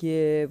to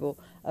forgive, or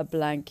a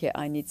blanket,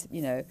 I need to,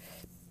 you know.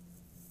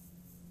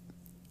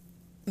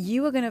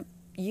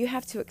 You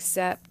have to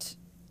accept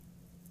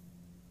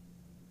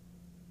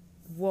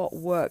what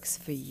works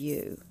for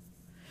you.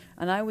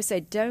 And I always say,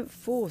 don't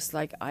force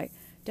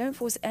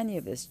any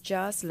of this.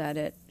 Just let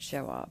it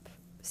show up.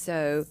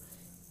 So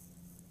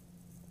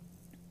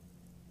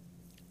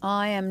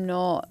I am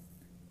not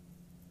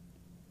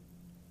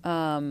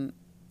going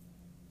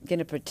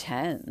to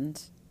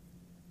pretend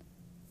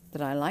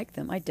that I like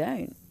them. I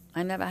don't.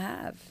 I never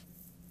have,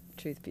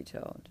 truth be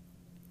told.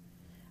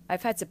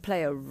 I've had to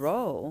play a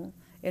role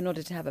in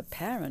order to have a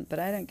parent, but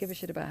I don't give a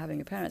shit about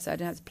having a parent, so I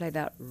don't have to play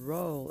that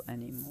role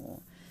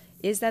anymore.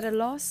 Is that a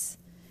loss?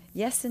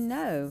 Yes and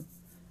no.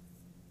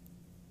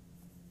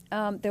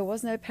 There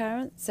was no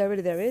parent, so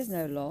really there is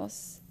no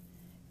loss.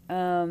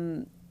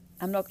 I'm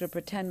not going to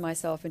pretend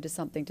myself into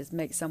something to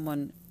make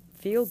someone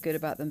feel good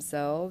about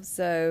themselves,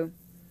 so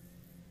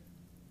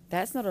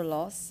that's not a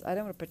loss. I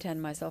don't want to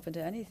pretend myself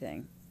into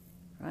anything,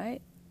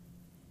 right?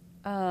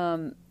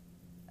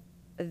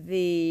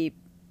 The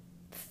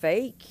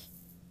fake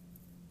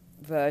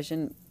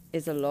version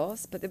is a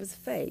loss, but it was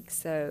fake,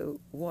 so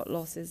what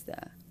loss is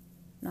there?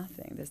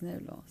 Nothing. There's no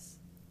loss.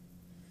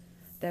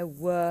 There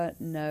were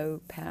no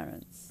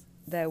parents.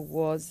 There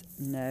was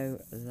no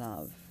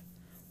love.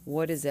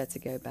 What is there to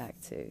go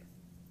back to?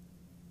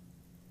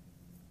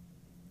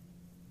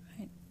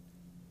 Right?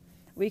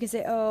 We can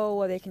say, oh,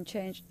 well, they can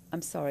change.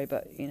 I'm sorry,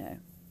 but, you know,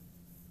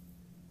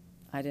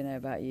 I don't know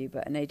about you,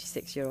 but an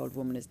 86-year-old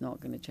woman is not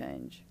going to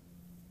change.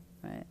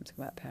 Right? I'm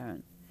talking about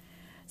parent.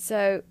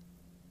 So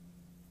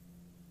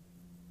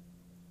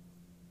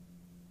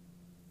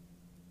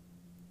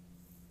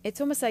it's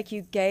almost like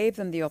you gave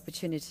them the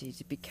opportunity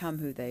to become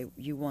who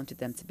you wanted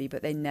them to be,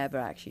 but they never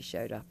actually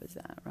showed up as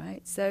that,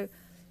 right? So,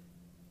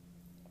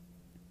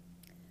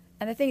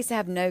 and the thing is to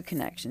have no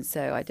connection,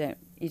 so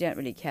you don't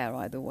really care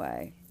either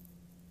way.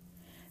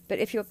 But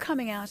if you're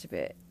coming out of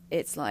it,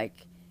 it's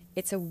like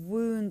It's a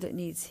wound that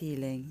needs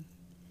healing.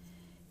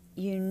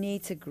 You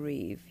need to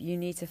grieve. You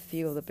need to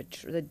feel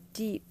the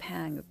deep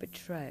pang of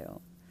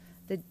betrayal,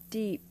 the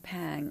deep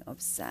pang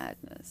of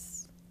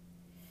sadness.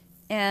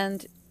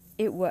 And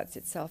it works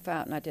itself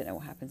out, and I don't know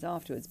what happens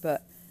afterwards,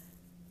 but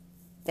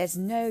there's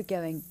no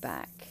going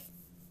back.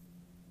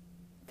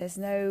 There's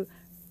no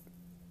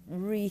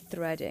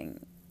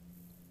rethreading.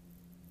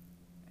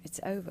 It's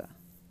over.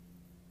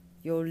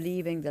 You're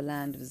leaving the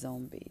land of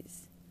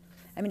zombies.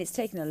 I mean, it's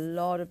taken a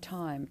lot of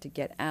time to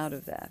get out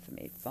of there for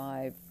me.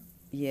 5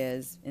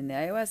 years in the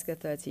ayahuasca,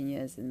 13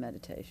 years in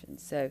meditation.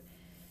 So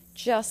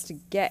just to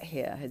get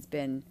here has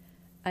been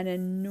an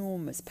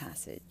enormous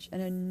passage,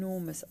 an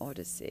enormous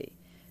odyssey,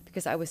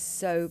 because I was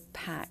so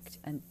packed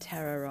and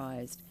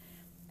terrorized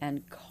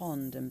and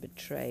conned and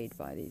betrayed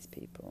by these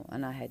people,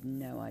 and I had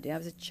no idea. I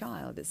was a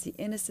child. It's the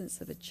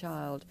innocence of a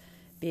child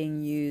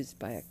being used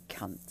by a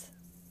cunt,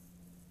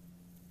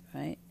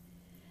 right?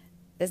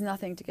 There's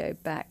nothing to go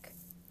back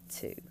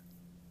to.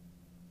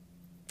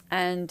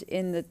 And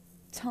in the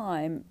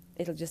time,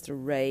 it'll just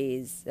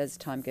erase, as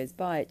time goes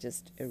by, it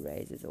just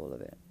erases all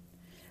of it.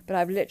 But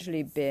I've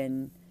literally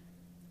been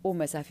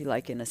almost, I feel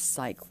like, in a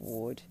psych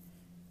ward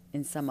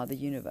in some other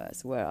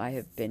universe where I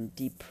have been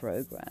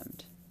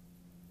deprogrammed,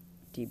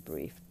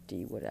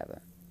 debriefed,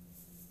 whatever,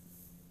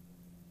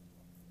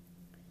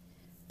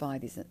 by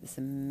this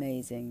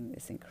amazing,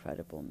 this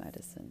incredible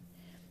medicine.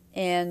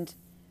 And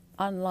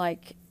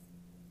unlike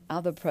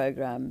other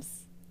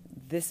programs,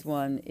 this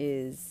one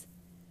is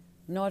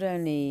not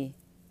only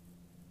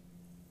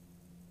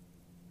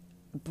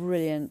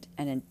brilliant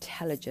and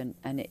intelligent,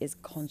 and it is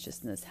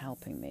consciousness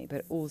helping me,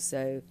 but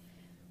also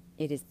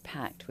it is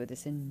packed with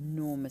this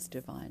enormous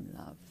divine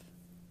love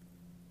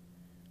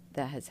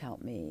that has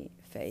helped me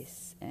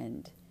face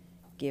and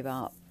give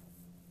up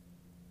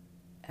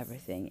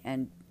everything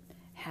and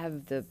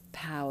have the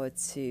power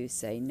to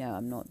say, no,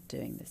 I'm not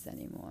doing this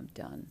anymore. I'm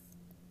done.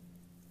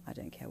 I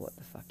don't care what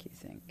the fuck you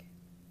think.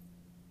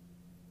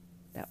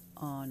 There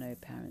are no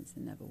parents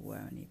and never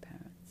were any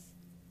parents.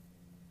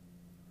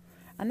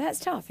 And that's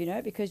tough, you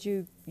know, because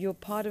you're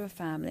part of a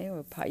family,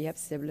 or you have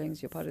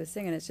siblings, you're part of this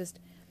thing, and it's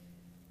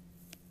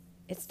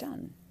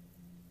done.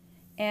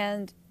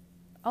 And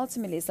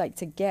ultimately, it's like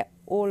to get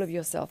all of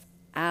yourself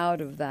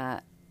out of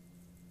that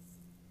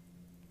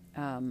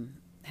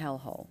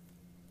hellhole.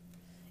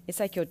 It's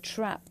like you're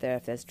trapped there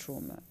if there's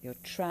trauma. You're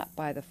trapped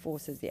by the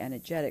forces, the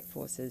energetic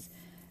forces,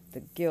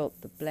 the guilt,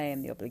 the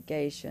blame, the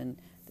obligation,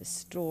 the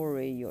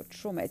story, your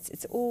trauma.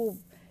 It's all,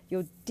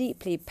 you're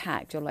deeply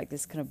packed. You're like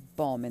this kind of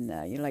bomb in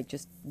there. You're like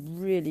just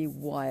really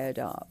wired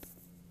up.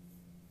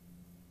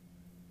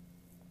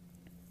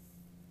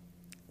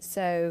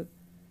 So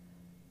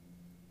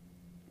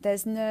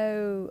there's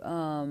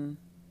no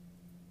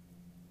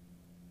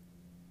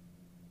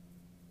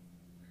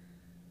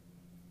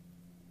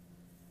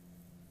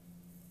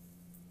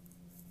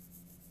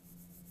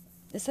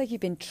it's like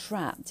you've been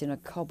trapped in a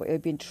cobweb.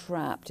 You've been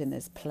trapped in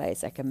this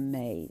place like a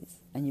maze,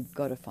 and you've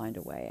got to find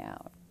a way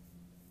out.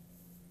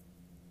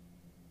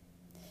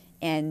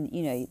 And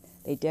you know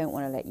they don't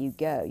want to let you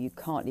go. You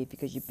can't leave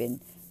because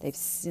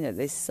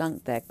they've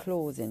sunk their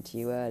claws into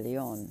you early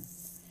on,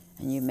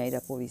 and you made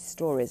up all these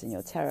stories, and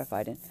you're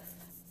terrified. And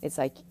it's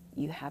like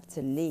you have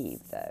to leave,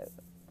 though,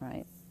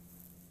 right?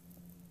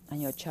 And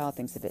your child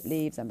thinks if it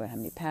leaves, I'm going to have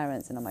many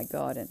parents, and oh my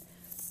God, and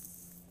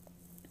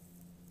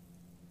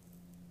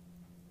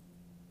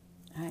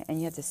right? And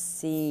you have to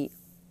see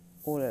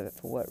all of it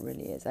for what it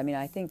really is. I mean,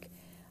 I think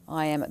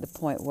I am at the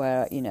point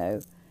where, you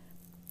know,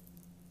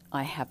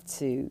 I have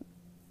to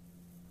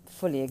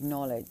fully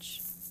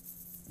acknowledge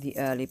the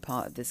early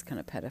part of this kind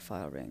of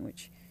pedophile ring,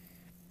 which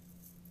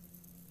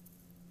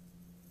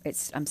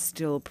I'm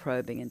still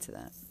probing into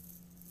that.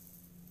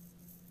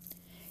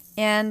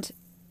 And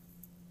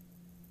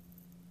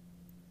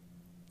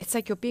it's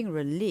like you're being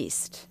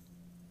released.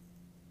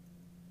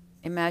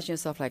 Imagine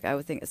yourself like, I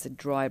would think it's a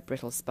dry,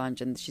 brittle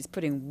sponge, and she's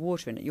putting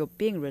water in it. You're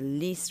being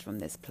released from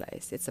this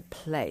place. It's a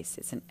place.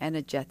 It's an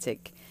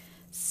energetic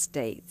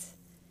state.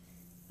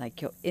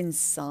 Like you're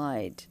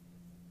inside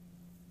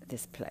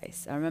this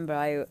place. I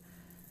remember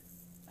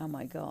oh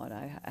my God,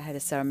 I had a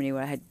ceremony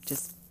where I had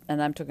just,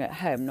 and I'm talking at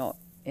home, not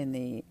in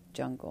the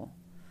jungle,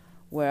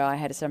 where I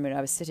had a ceremony where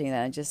I was sitting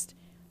there and just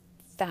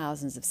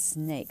thousands of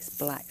snakes,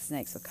 black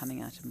snakes, were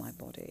coming out of my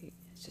body.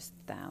 It's just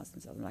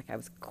thousands of them. Like I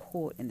was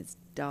caught in this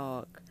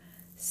dark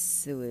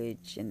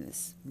sewage in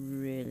this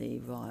really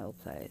vile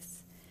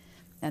place.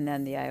 And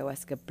then the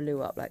ayahuasca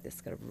blew up like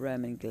this kind of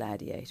Roman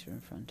gladiator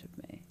in front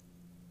of me.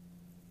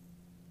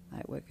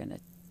 Like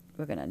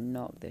we're gonna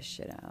knock this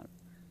shit out.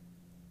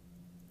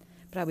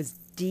 But I was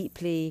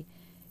deeply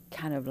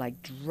kind of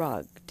like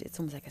drugged. It's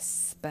almost like a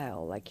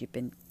spell, like you've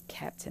been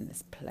kept in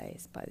this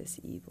place by this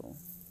evil.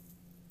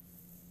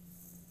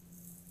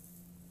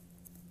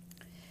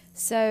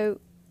 So,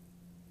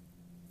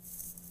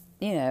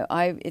 you know,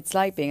 it's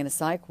like being in a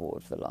psych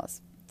ward for the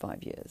last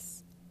 5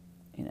 years,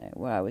 you know,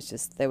 where I was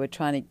just, they were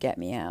trying to get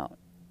me out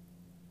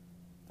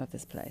of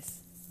this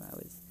place where I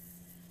was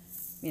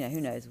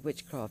who knows,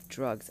 witchcraft,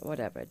 drugs,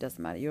 whatever, it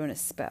doesn't matter. You're in a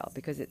spell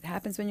because it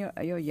happens when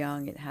you're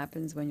young, it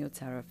happens when you're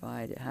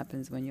terrified, it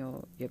happens when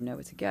you have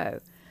nowhere to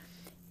go.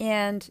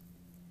 And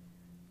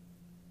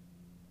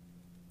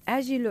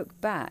as you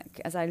look back,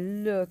 as I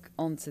look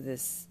onto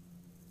this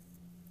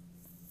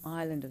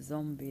island of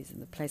zombies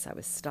and the place I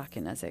was stuck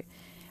in,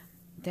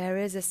 there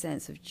is a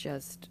sense of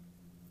just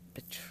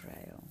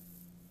betrayal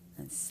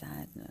and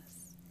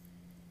sadness.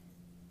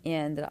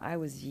 And that I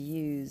was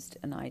used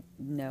and I had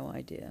no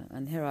idea.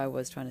 And here I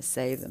was trying to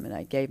save them and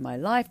I gave my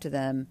life to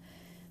them.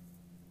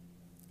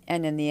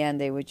 And in the end,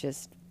 they were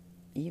just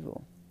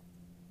evil.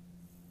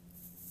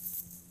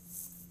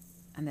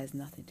 And there's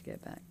nothing to go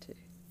back to.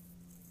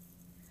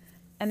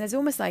 And there's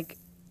almost like,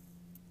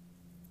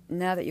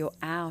 now that you're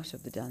out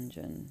of the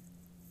dungeon,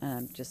 and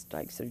I'm just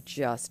like sort of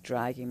just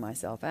dragging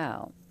myself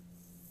out.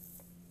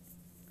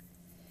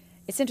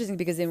 It's interesting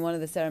because in one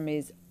of the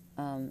ceremonies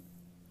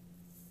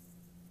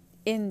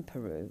in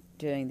Peru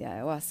during the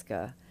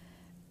ayahuasca,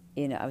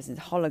 I was in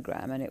the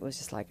hologram and it was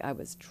just like I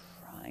was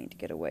trying to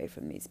get away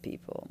from these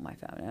people, my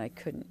family, and I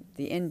couldn't.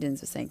 The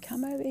Indians were saying,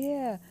 come over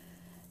here,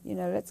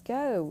 let's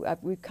go.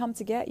 We've come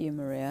to get you,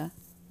 Maria.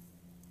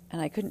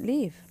 And I couldn't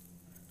leave.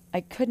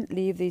 I couldn't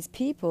leave these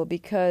people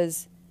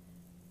because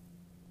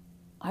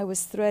I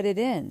was threaded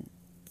in.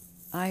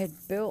 I had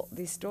built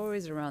these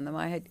stories around them.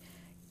 I had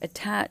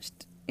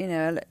attached,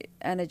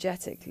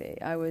 energetically.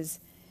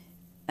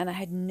 And I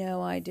had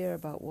no idea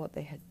about what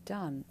they had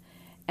done.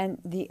 And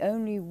the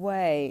only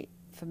way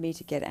for me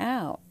to get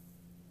out,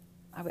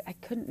 I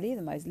couldn't leave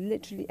them. I was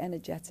literally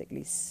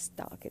energetically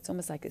stuck. It's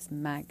almost like this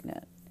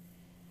magnet.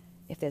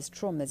 If there's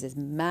trauma, there's this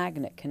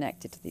magnet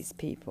connected to these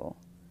people.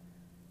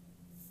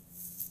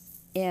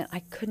 And I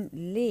couldn't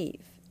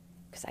leave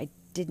because I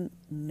didn't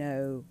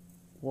know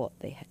what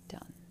they had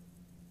done.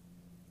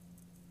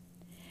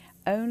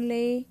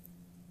 Only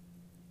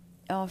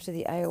after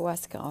the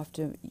ayahuasca,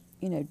 after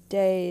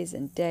days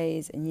and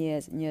days and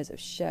years of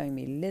showing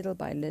me little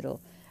by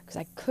little, because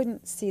I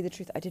couldn't see the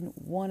truth. I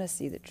didn't want to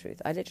see the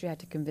truth. I literally had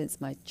to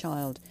convince my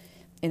child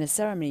in a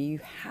ceremony, you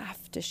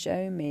have to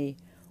show me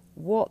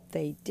what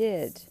they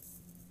did,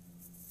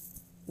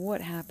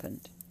 what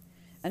happened.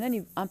 And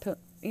only,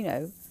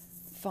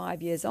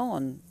 5 years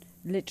on,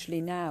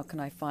 literally now can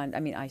I find,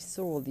 I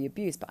saw all the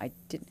abuse, but I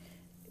didn't,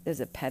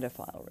 there's a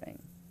pedophile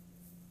ring.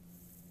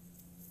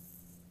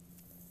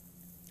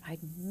 I had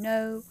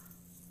no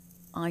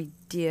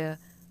idea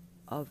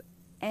of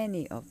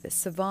any of this.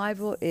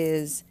 Survival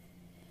is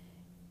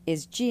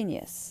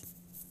genius.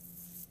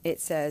 It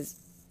says,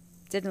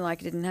 didn't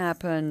like it, didn't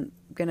happen,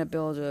 going to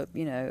build a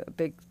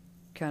big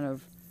kind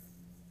of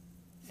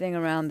thing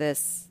around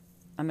this.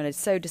 I'm going to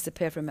so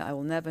disappear from it, I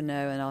will never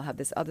know, and I'll have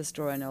this other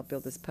story and I'll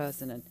build this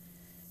person.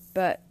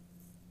 But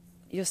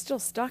you're still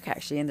stuck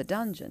actually in the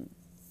dungeon.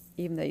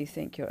 Even though you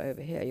think you're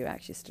over here, you're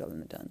actually still in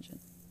the dungeon.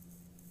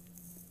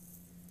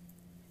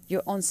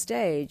 You're on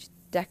stage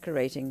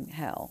decorating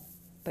hell,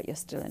 but you're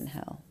still in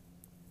hell.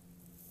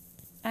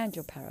 And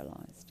you're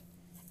paralyzed.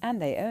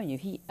 And they own you.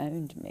 He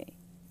owned me.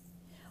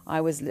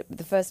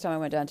 The first time I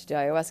went down to do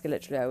ayahuasca,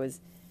 literally I was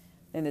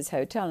in this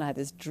hotel and I had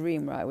this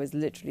dream where I was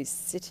literally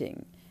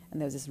sitting and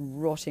there was this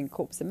rotting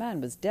corpse. The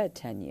man was dead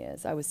 10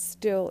 years. I was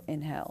still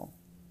in hell.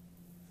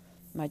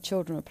 My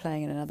children were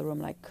playing in another room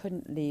and I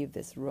couldn't leave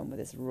this room with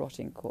this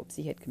rotting corpse.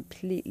 He had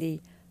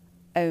completely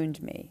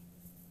owned me.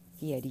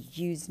 He had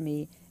used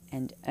me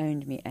and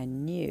owned me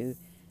and knew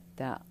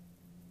that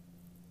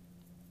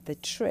the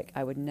trick,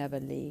 I would never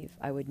leave.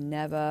 I would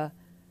never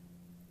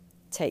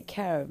take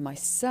care of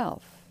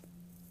myself.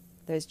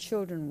 Those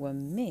children were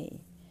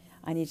me.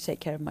 I need to take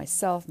care of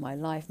myself, my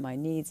life, my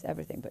needs,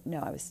 everything. But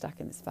no, I was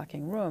stuck in this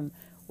fucking room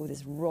with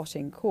this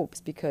rotting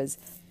corpse because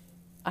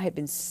I had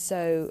been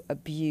so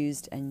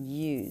abused and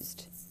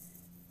used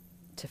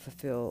to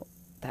fulfill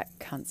that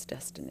cunt's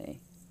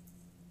destiny.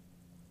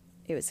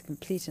 It was a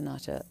complete and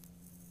utter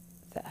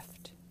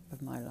theft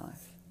of my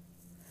life.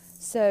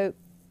 So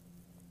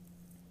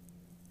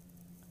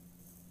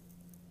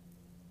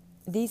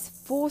these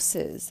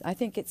forces, I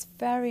think it's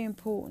very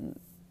important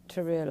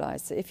to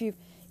realize that if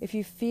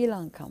you feel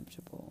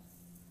uncomfortable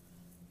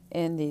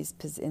in these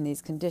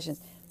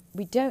conditions,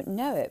 we don't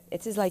know it.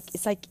 It's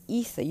like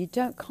ether. You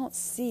can't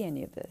see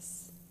any of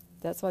this.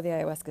 That's why the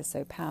ayahuasca is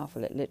so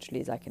powerful. It literally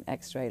is like an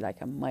X-ray,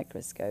 like a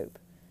microscope.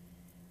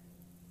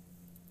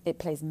 It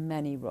plays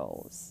many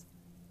roles.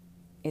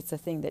 It's a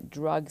thing that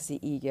drugs the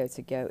ego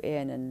to go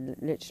in and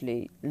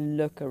literally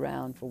look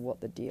around for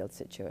what the deal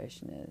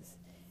situation is,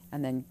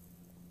 and then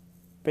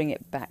bring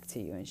it back to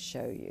you and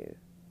show you.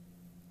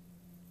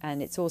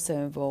 And it's also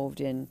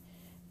involved in,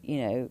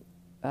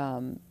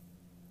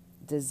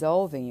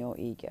 dissolving your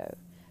ego.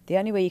 The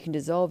only way you can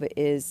dissolve it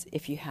is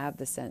if you have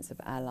the sense of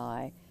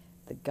ally,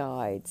 the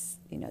guides,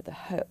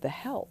 the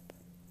help.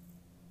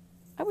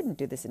 I wouldn't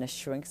do this in a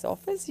shrink's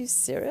office. You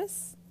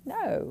serious?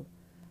 No.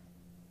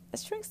 A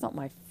shrink's not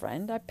my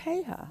friend. I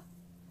pay her.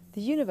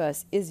 The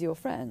universe is your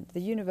friend. The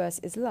universe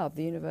is love.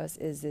 The universe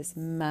is this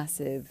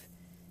massive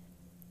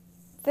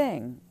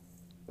thing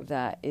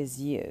that is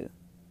you.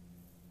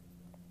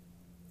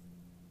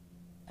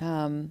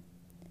 The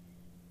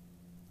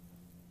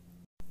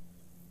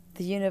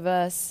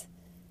universe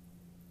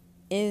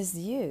is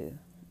you,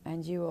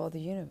 and you are the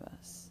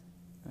universe,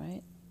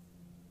 right?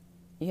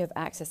 You have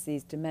access to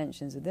these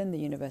dimensions within the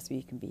universe where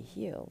you can be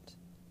healed.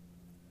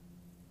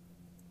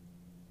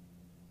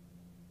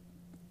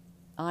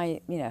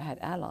 I, had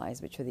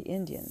allies, which were the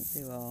Indians,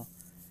 who are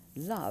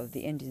love.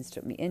 The Indians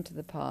took me into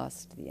the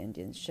past. The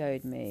Indians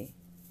showed me.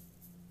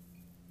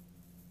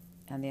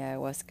 And the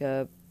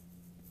ayahuasca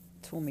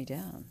tore me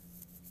down.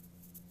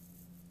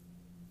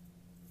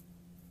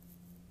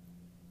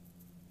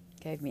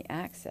 Gave me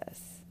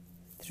access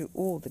through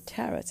all the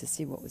terror to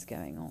see what was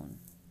going on,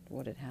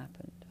 what had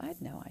happened. I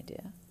had no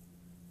idea.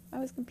 I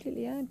was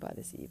completely owned by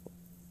this evil.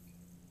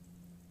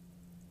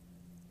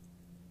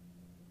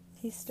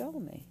 He stole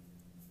me.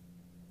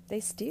 They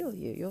steal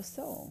you, your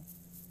soul.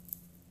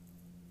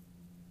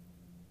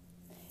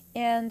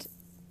 And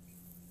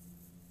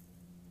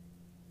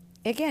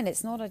again,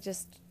 it's not a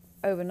just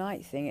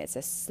overnight thing. It's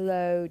a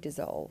slow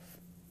dissolve.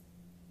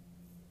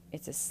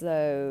 It's a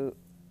slow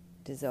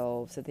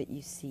dissolve so that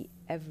you see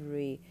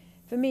every...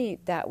 For me,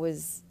 that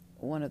was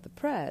one of the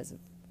prayers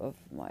of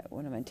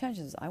one of my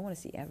intentions. I want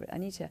to see every...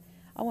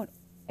 I want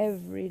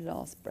every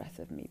last breath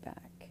of me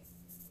back.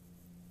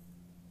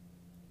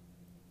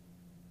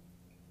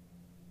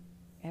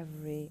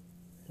 Every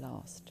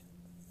last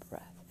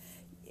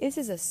breath. This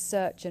is a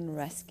search and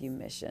rescue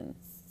mission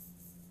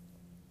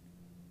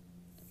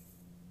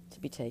to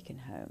be taken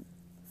home.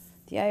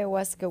 The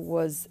ayahuasca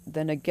was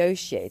the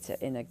negotiator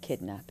in a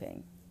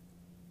kidnapping.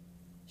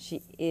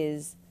 She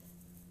is,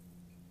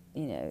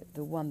 the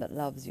one that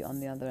loves you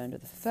on the other end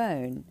of the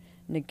phone,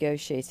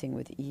 negotiating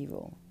with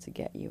evil to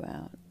get you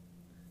out.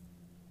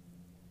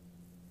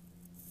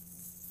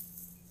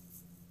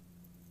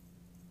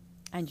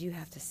 And you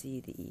have to see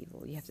the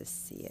evil. You have to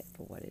see it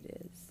for what it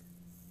is.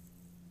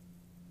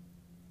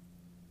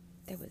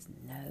 There was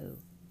no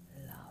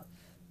love.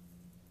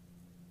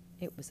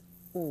 It was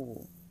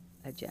all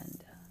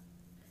agenda.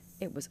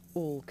 It was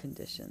all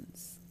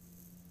conditions.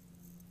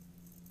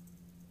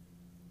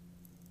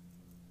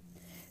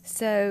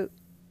 So,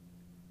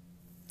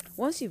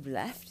 once you've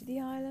left the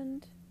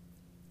island,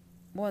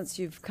 once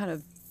you've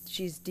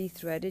she's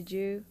de-threaded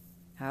you,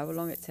 however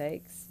long it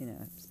takes,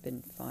 it's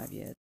been 5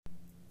 years.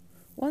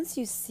 Once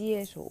you see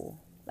it all,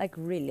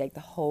 really,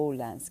 the whole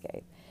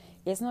landscape,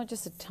 it's not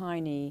just a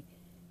tiny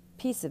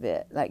piece of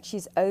it.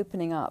 She's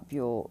opening up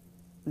your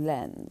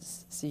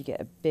lens so you get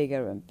a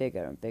bigger and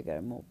bigger and bigger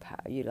and more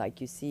power. You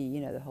see,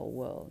 the whole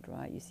world,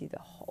 right? You see the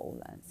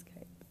whole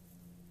landscape.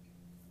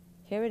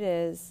 Here it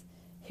is.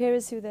 Here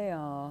is who they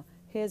are.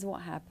 Here's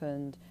what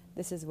happened.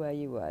 This is where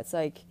you were. It's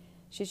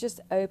she's just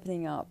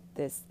opening up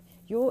this.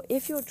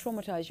 If you're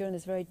traumatized, you're in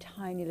this very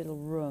tiny little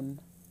room.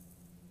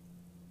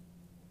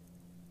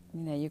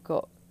 You've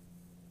got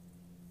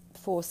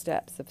 4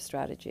 steps of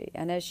strategy.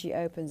 And as she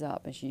opens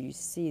up and you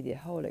see the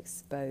whole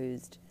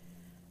exposed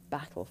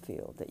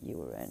battlefield that you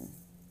were in,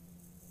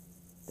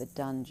 the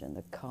dungeon,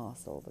 the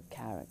castle, the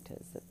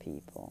characters, the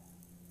people,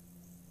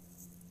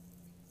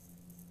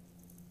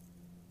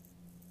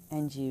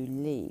 and you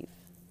leave.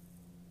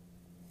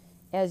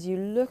 As you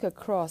look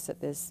across at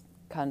this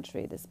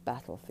country, this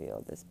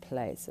battlefield, this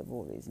place of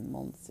all these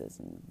monsters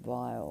and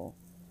vile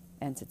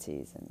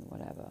entities and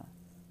whatever,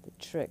 the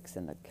tricks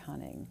and the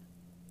cunning,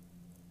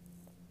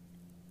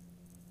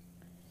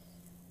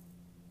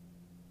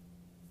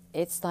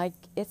 it's a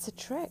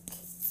trick.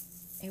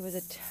 It was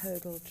a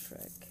total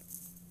trick.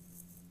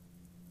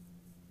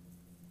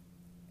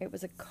 It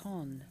was a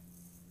con.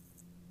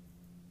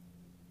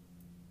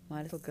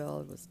 My little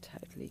girl was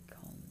totally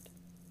conned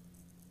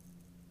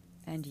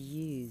and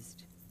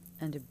used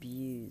and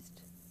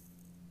abused.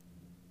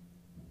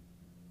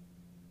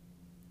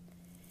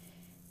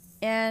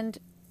 And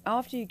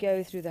after you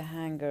go through the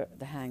anger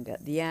and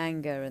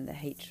the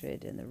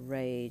hatred and the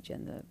rage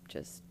and the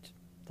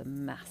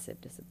massive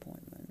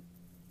disappointment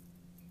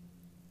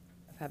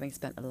of having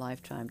spent a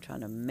lifetime trying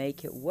to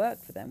make it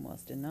work for them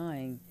whilst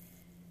denying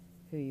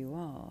who you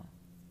are,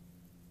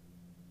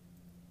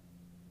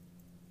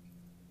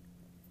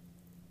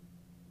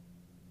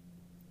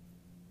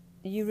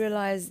 you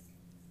realize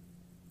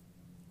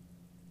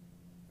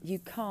you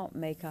can't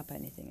make up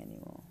anything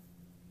anymore.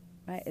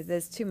 Right?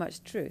 There's too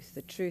much truth.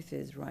 The truth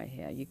is right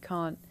here. You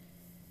can't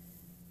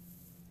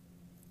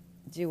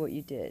do what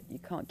you did. You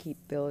can't keep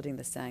building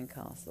the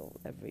sandcastle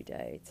every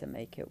day to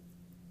make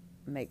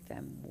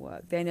them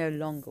work. They no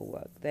longer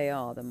work. They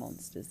are the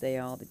monsters. They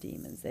are the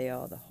demons. They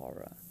are the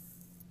horror.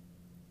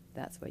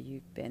 That's where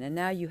you've been. And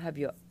now you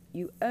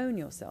own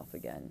yourself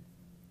again.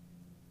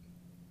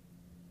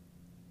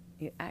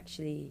 They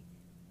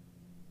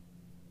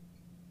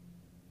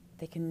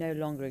can no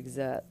longer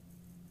exert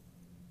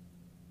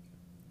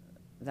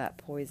that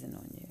poison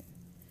on you.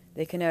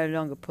 They can no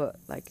longer put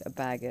a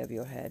bag over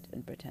your head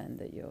and pretend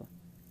that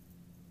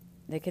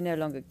they can no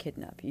longer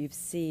kidnap you. You've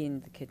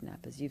seen the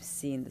kidnappers. You've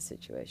seen the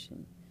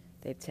situation.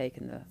 They've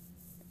taken the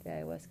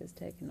ayahuasca's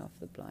taken off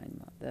the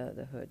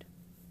the hood,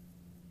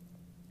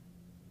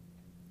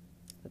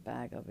 the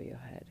bag over your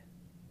head.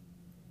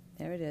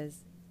 There it is.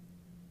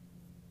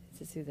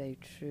 This is who they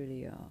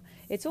truly are.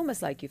 It's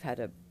almost like you've had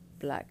a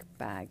black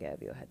bag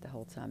over your head the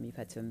whole time. You've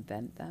had to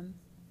invent them.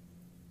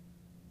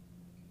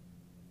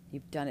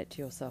 You've done it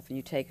to yourself, and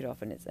you take it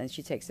off, and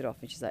she takes it off,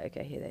 and she's like,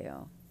 okay, here they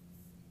are.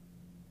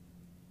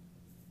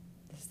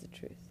 This is the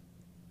truth.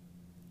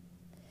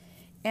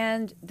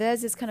 And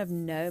there's this kind of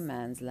no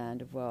man's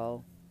land of,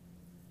 well,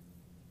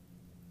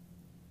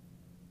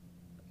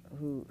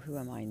 who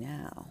am I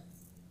now?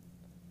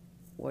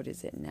 What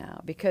is it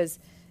now? Because,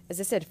 as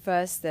I said,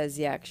 first there's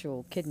the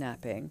actual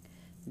kidnapping,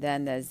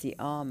 then there's the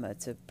armor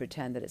to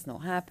pretend that it's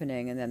not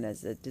happening, and then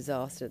there's a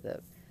disaster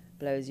that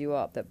blows you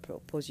up, that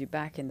pulls you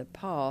back in the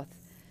path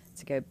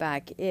to go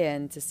back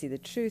in to see the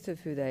truth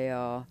of who they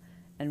are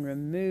and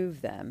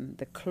remove them,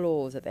 the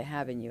claws that they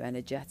have in you,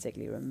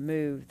 energetically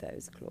remove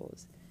those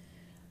claws.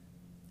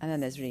 And then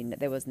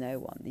there was no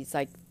one.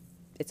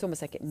 It's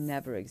almost like it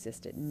never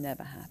existed,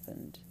 never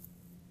happened.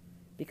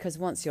 Because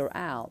once you're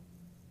out,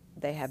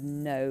 they have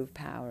no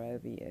power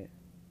over you.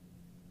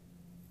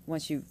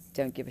 Once you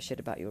don't give a shit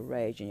about your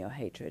rage and your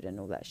hatred and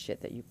all that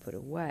shit that you put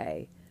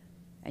away,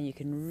 and you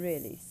can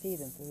really see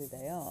them for who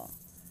they are,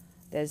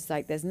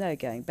 there's no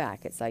going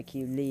back. It's like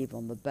you leave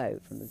on the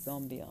boat from the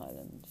zombie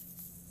island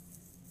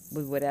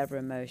with whatever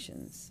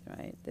emotions,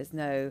 right?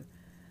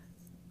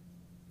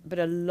 But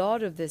a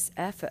lot of this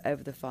effort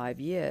over the 5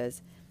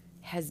 years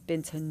has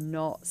been to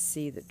not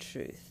see the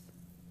truth.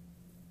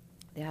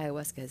 The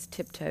ayahuasca has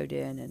tiptoed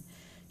in, and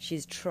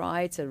she's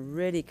tried to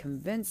really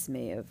convince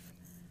me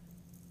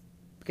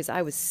because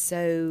I was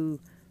so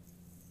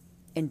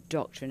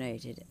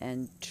indoctrinated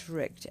and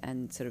tricked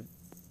and sort of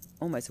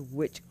almost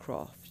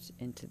witchcraft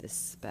into this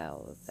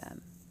spell of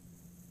them,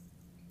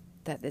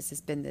 that this has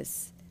been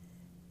this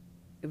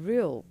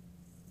real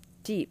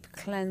deep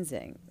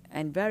cleansing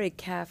and very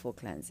careful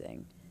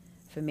cleansing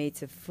for me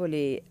to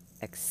fully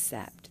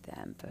accept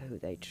them for who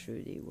they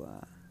truly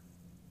were.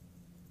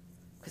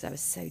 Because I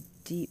was so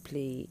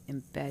deeply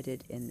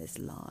embedded in this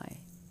lie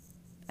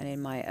and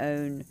in my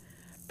own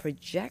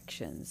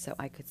projections so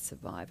I could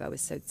survive. I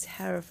was so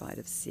terrified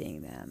of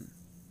seeing them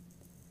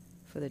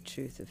for the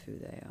truth of who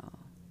they are.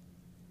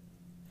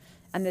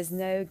 And there's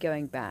no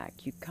going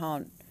back. You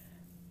can't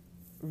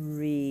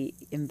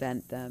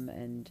reinvent them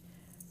and,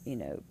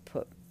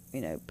 put,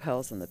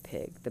 pearls on the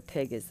pig. The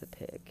pig is the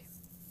pig.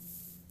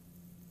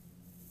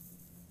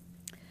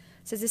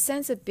 So there's a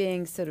sense of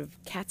being sort of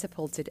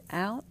catapulted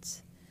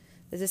out.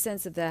 There's a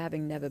sense of there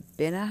having never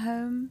been a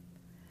home.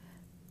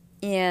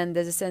 And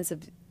there's a sense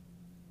of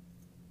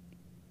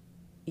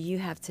you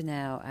have to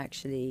now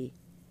actually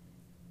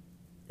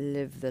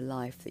live the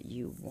life that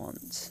you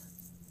want.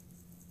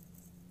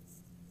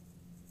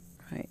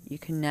 Right? You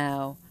can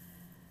now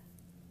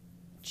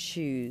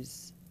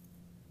choose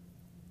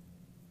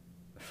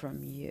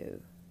from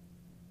you.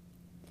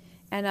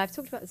 And I've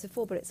talked about this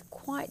before, but it's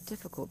quite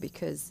difficult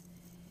because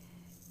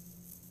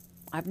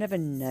I've never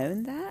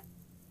known that.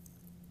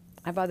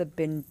 I've either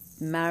been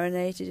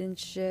marinated in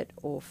shit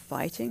or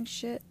fighting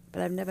shit,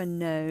 but I've never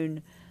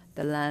known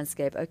the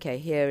landscape. Okay,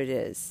 here it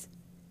is.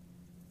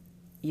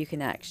 You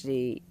can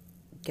actually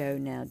go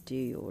now do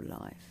your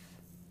life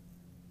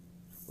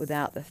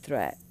without the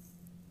threat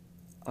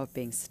of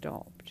being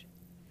stopped.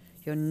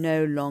 You're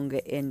no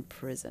longer in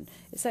prison.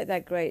 It's like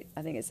that great,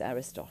 I think it's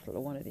Aristotle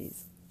or one of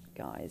these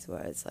guys,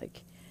 where it's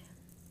like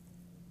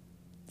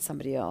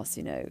somebody asks,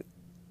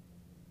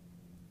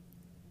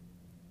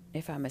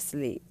 if I'm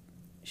asleep,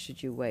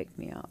 should you wake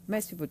me up?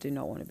 Most people do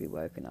not want to be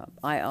woken up.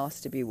 I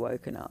asked to be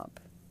woken up,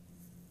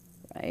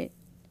 right,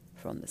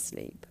 from the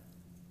sleep.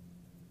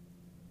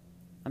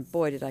 And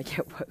boy, did I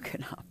get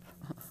woken up,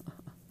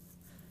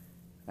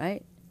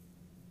 right?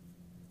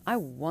 I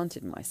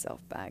wanted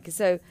myself back.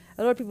 So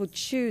a lot of people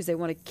choose, they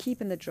want to keep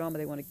in the drama,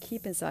 they want to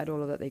keep inside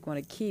all of that, they want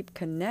to keep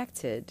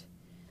connected,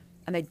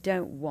 and they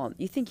don't want.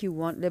 You think you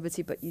want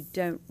liberty, but you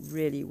don't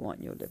really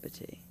want your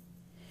liberty.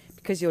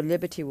 Because your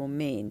liberty will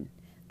mean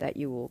that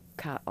you will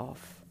cut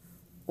off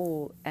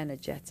all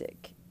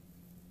energetic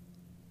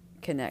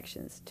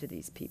connections to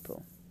these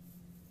people.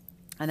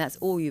 And that's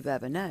all you've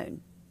ever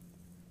known.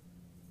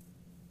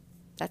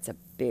 That's a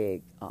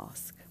big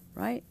ask,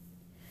 right?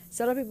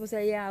 So a lot of people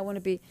say, yeah, I want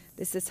to be,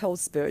 this whole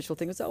spiritual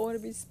thing. It's, I want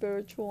to be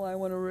spiritual. I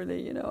want to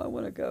really, I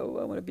want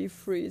to be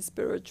free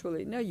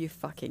spiritually. No, you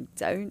fucking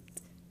don't.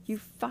 You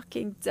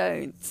fucking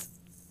don't.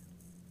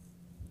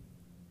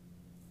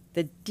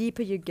 The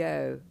deeper you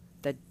go,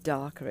 the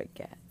darker it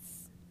gets,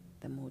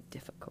 the more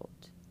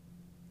difficult.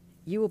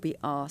 You will be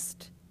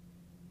asked,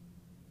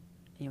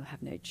 and you'll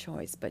have no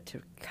choice but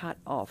to cut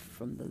off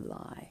from the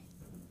lie.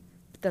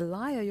 But the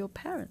lie are your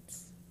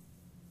parents.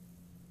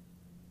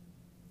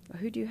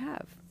 Well, who do you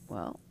have?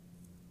 Well,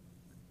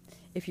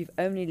 if you've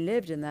only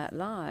lived in that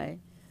lie,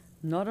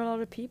 not a lot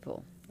of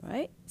people,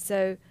 right?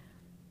 So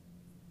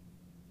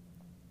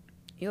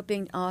you're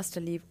being asked to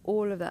leave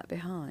all of that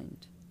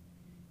behind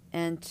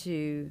and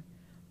to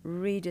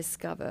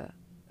rediscover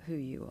who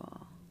you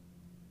are.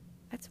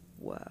 That's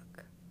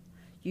work.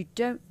 You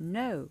don't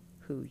know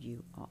who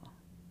you are.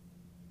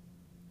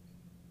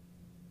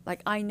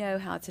 Like, I know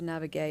how to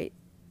navigate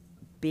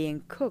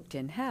being cooked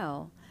in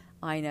hell,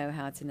 I know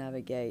how to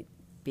navigate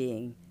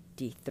being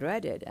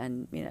de-threaded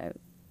and,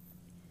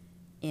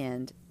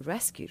 and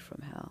rescued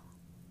from hell.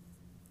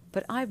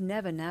 But I've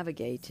never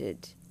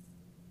navigated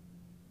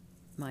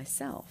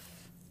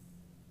myself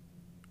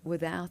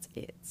without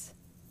it.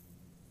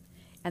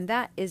 And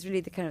that is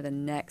really the kind of the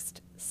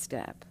next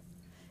step.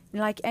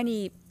 Like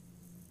any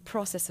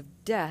process of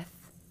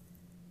death,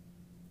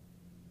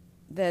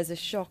 there's a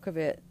shock of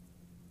it.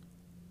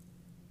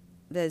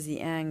 There's the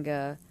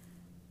anger.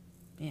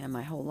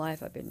 My whole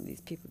life I've been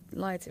these people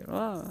lied to.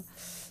 Oh.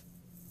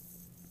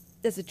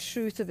 There's a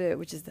truth of it,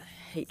 which is the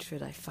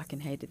hatred. I fucking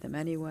hated them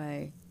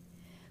anyway.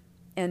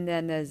 And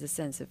then there's a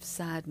sense of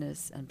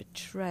sadness and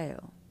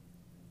betrayal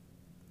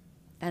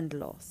and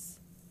loss.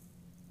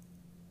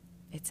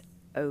 It's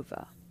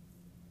over.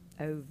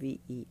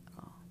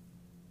 O-V-E-R.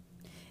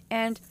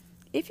 And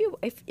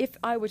if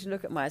I were to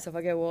look at myself,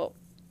 I go, well,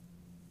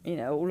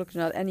 or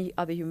looking at any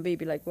other human being,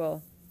 be like,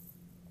 well,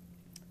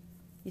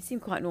 you seem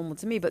quite normal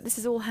to me, but this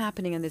is all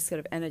happening in this sort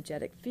of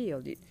energetic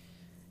field.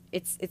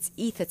 It's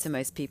ether to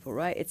most people,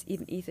 right? It's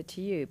even ether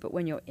to you, but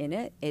when you're in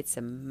it, it's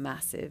a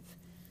massive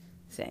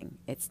thing.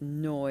 It's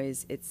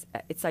noise. It's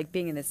like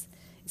being in this.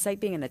 It's like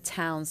being in a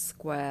town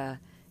square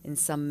in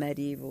some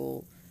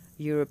medieval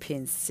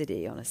European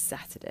city on a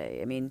Saturday.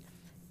 I mean,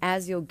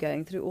 as you're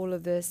going through all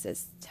of this,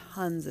 there's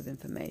tons of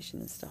information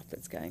and stuff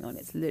that's going on.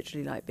 It's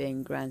literally like being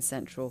in Grand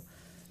Central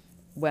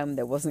when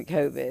there wasn't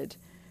COVID,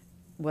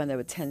 when there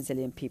were 10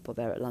 zillion people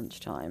there at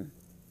lunchtime.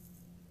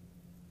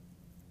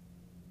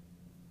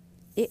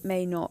 It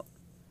may not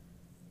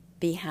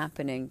be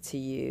happening to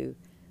you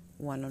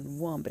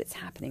one-on-one, but it's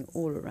happening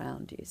all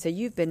around you. So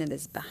you've been in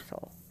this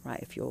battle, right?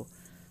 If you're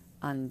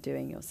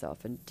undoing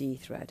yourself and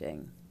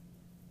de-threading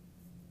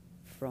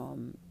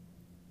from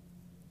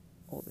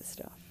all this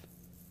stuff.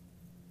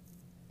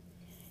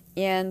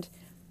 And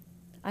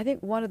I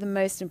think one of the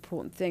most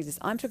important things is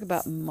I'm talking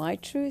about my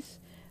truth,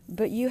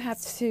 but you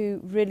have to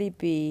really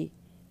be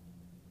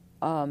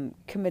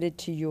committed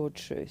to your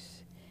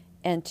truth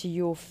and to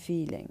your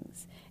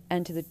feelings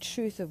and to the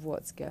truth of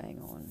what's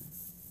going on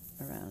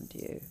around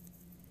you.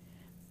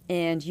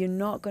 And you're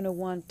not going to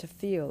want to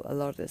feel a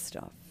lot of this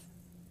stuff.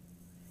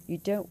 You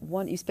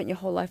spent your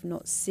whole life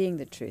not seeing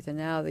the truth, and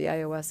now the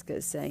ayahuasca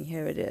is saying,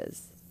 here it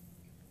is.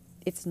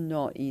 It's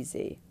not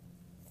easy.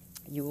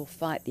 You will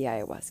fight the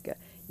ayahuasca.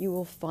 You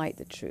will fight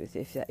the truth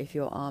if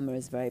your armor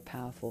is very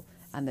powerful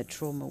and the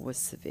trauma was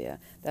severe.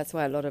 That's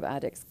why a lot of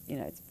addicts,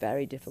 it's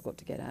very difficult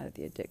to get out of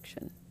the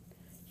addiction.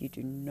 You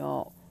do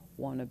not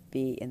want to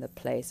be in the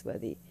place where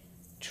the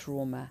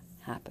trauma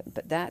happened.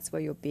 But that's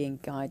where you're being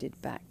guided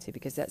back to,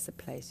 because that's the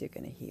place you're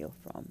going to heal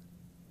from.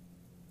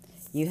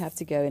 You have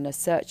to go in a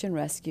search and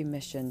rescue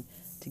mission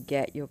to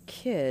get your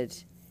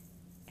kid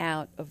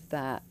out of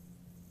that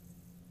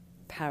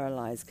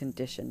paralyzed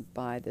condition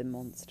by the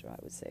monster, I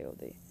would say,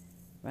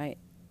 right?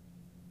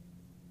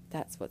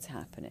 That's what's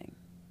happening.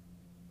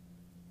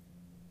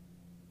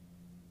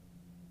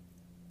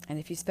 And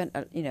if you spent,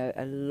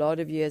 a lot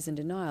of years in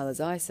denial,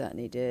 as I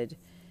certainly did,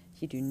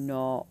 you do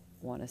not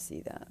want to see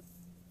that.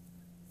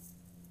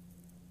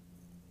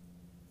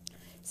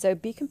 So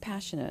be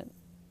compassionate.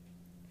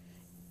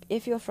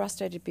 If you're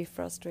frustrated, be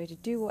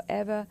frustrated. Do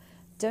whatever.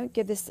 Don't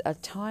give this a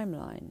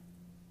timeline.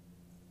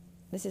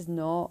 This is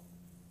not,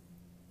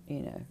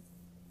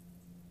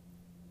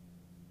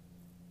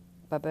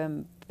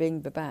 ba-bum, bing,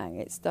 ba-bang.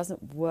 It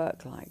doesn't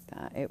work like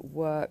that. It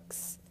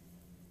works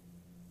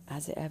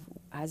as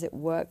it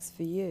works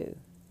for you.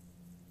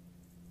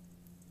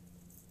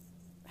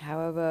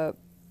 However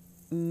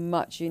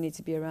much you need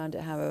to be around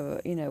it, however,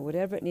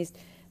 whatever it needs.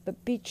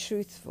 But be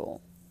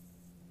truthful.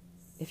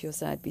 If you're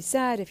sad, be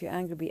sad. If you're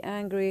angry, be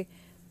angry.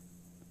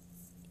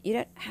 You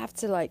don't have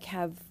to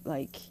have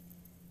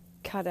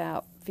cut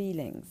out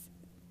feelings.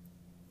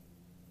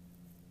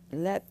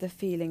 Let the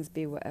feelings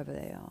be whatever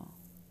they are.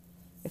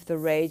 If the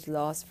rage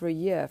lasts for a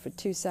year, for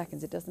 2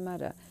 seconds, it doesn't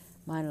matter.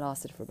 Mine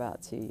lasted for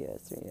about 2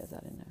 years, 3 years, I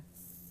don't know.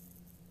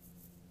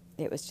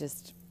 It was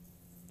just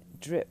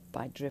drip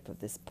by drip of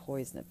this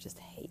poison of just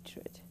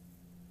hatred.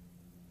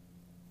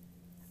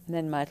 And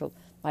then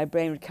my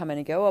brain would come in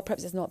and go, oh,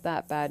 perhaps it's not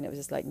that bad. And it was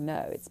just like,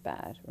 no, it's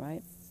bad,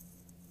 right?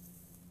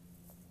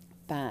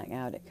 Bang,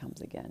 out it comes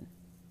again.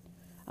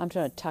 I'm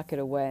trying to tuck it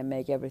away and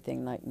make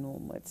everything like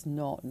normal. It's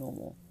not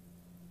normal.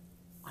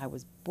 I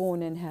was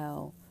born in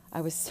hell.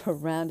 I was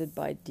surrounded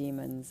by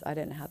demons. I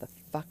don't know how the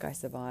fuck I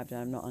survived,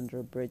 and I'm not under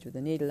a bridge with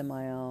a needle in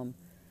my arm.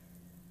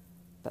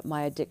 But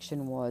my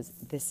addiction was,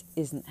 this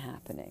isn't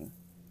happening.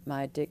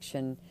 My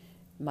addiction,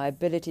 my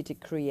ability to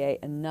create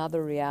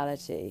another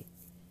reality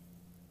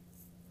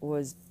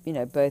was,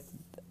 both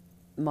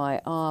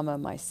my armor,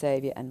 my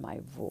savior, and my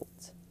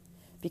vault.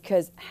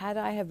 Because had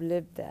I have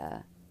lived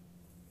there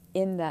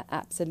in that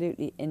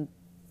absolutely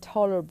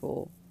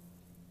intolerable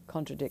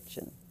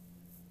contradiction,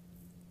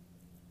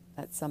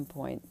 at some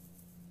point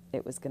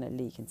it was going to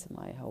leak into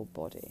my whole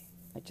body.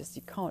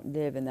 You can't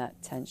live in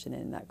that tension,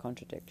 in that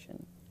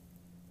contradiction.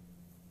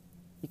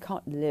 You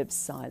can't live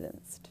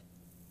silenced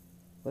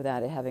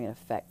without it having an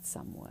effect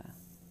somewhere.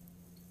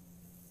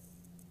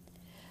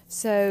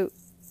 So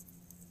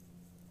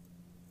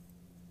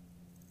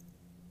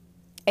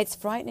it's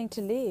frightening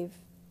to leave.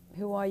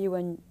 Who are you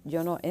when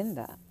you're not in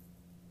that?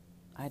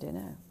 I don't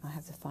know. I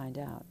have to find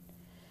out.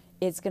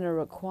 It's going to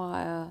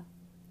require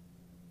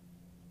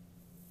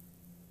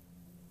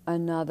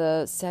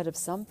another set of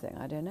something.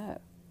 I don't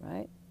know,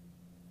 right?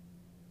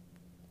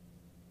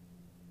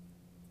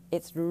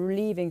 It's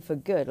leaving for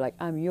good. Like,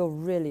 you're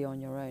really on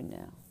your own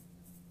now.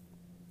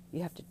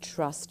 You have to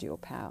trust your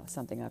power,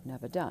 something I've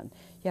never done.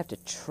 You have to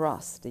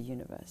trust the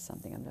universe,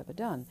 something I've never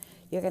done.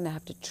 You're going to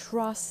have to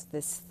trust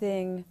this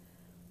thing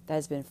that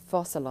has been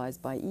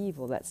fossilized by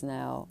evil that's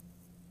now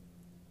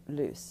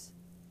loose,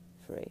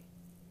 free.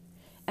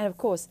 And of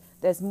course,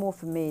 there's more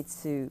for me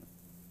to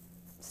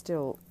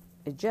still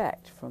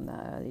eject from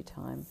that early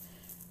time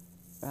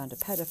around a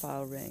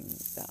pedophile ring,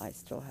 that I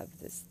still have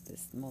this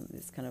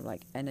kind of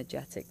like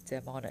energetic,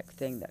 demonic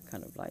thing that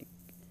kind of like,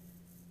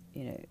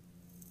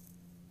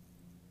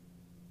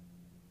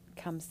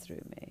 comes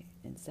through me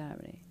in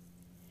ceremony.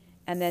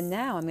 And then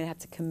now I'm going to have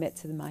to commit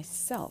to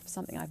myself,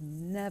 something I've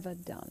never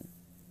done.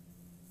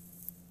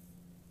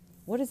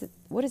 What is it?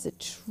 What is the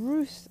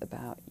truth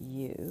about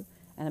you?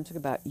 And I'm talking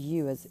about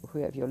you as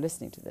whoever you're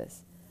listening to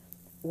this.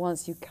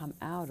 Once you come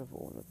out of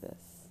all of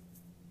this,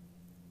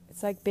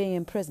 it's like being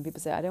in prison.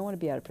 People say, "I don't want to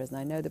be out of prison.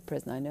 I know the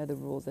prison. I know the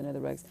rules. I know the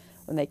regs."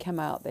 When they come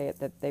out,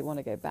 they want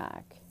to go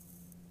back.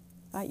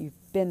 Right?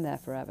 You've been there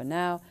forever.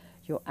 Now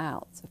you're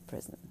out of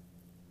prison.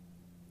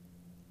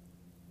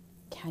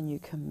 Can you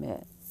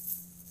commit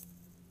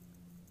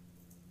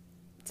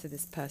to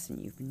this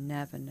person you've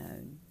never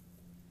known?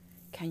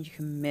 Can you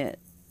commit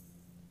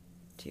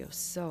to your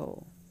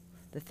soul?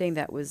 The thing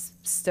that was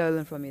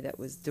stolen from you, that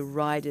was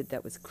derided,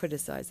 that was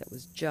criticized, that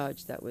was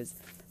judged, that was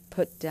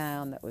put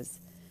down, that was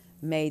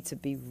made to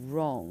be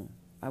wrong.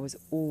 I was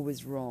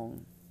always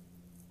wrong.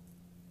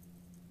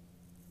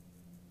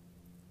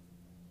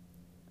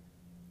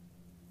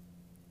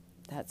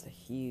 That's a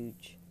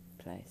huge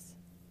place.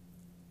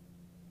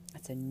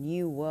 That's a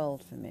new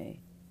world for me.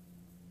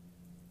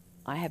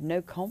 I have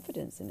no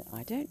confidence in it.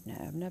 I don't know.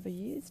 I've never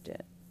used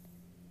it.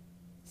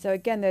 So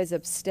again, those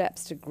are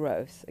steps to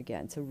growth,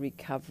 again, to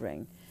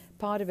recovering.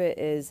 Part of it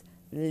is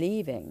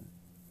leaving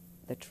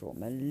the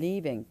trauma,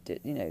 leaving,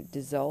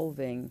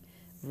 dissolving,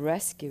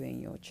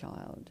 rescuing your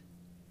child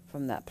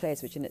from that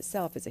place, which in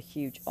itself is a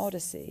huge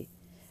odyssey.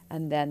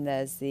 And then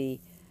there's the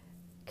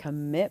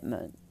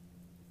commitment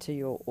to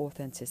your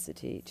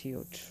authenticity, to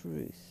your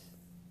truth,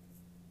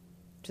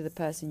 to the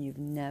person you've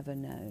never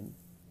known,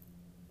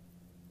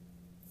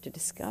 to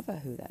discover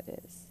who that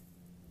is.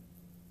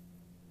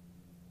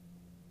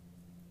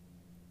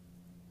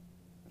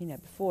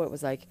 Before it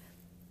was like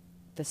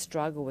the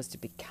struggle was to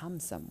become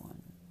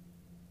someone,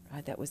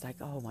 right? That was like,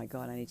 oh my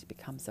God, I need to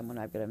become someone.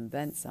 I've got to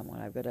invent someone.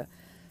 I've got to,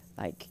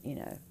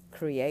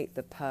 create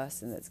the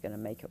person that's going to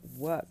make it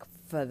work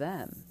for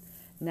them.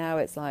 Now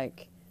it's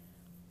like,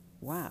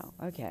 wow,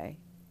 okay,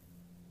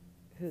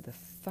 who the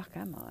fuck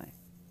am I,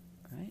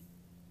 right?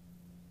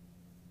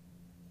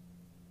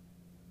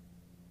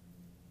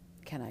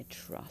 Can I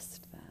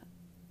trust that?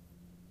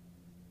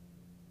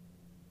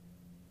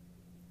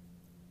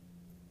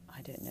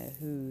 I don't know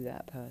who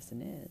that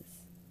person is.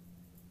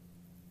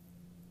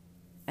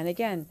 And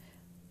again,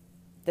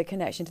 the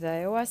connection to the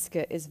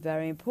ayahuasca is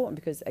very important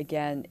because,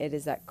 again, it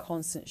is that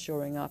constant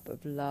shoring up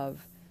of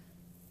love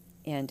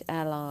and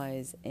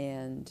allies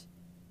and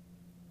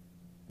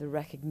the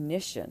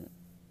recognition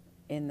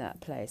in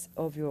that place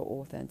of your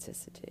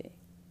authenticity.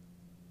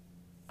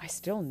 I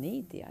still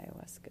need the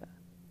ayahuasca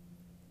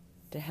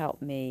to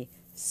help me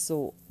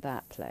sort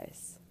that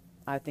place.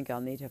 I think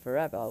I'll need her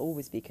forever. I'll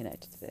always be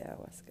connected to the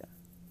ayahuasca.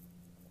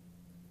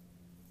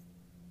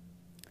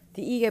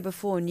 The ego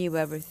before knew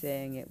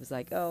everything. It was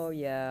like, oh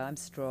yeah, I'm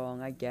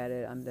strong, I get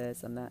it, I'm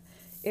this, I'm that.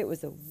 It was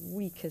the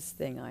weakest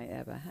thing I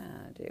ever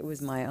had. It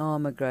was my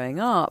armor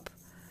growing up,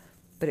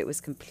 but it was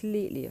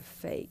completely a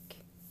fake.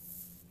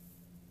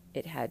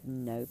 It had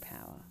no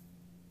power.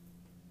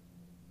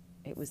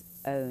 It was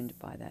owned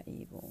by that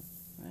evil,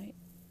 right?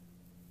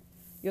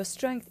 Your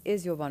strength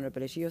is your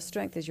vulnerability. Your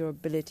strength is your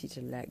ability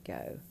to let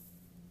go,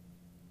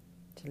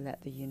 to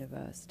let the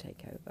universe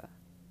take over.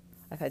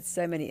 I've had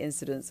so many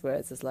incidents where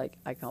it's just like,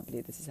 I can't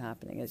believe this is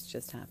happening. It's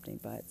just happening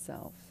by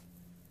itself.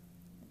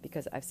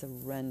 Because I've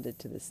surrendered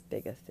to this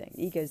bigger thing.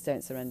 Egos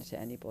don't surrender to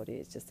anybody.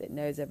 It's just, it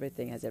knows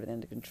everything, has everything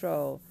under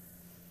control.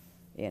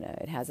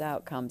 It has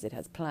outcomes, it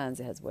has plans,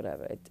 it has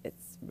whatever.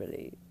 It's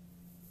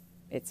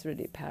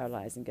really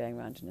paralyzed and going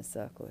around in a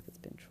circle if it's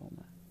been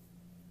trauma.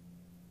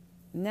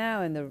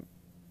 Now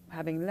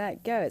having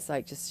let go, it's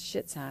like just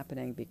shit's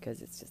happening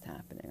because it's just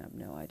happening. I have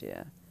no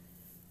idea.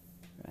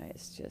 Right?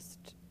 It's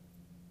just,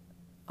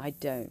 I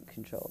don't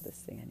control this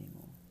thing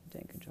anymore. I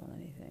don't control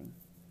anything.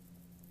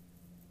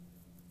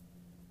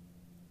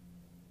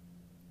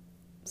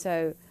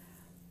 So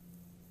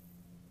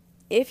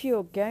if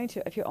you're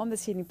on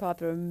this healing path,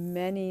 there are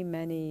many,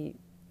 many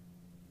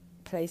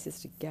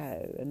places to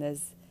go. And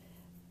there's,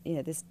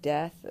 this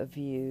death of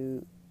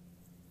you,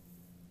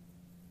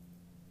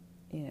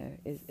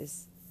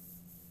 is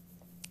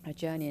a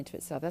journey into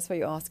itself. That's what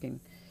you're asking.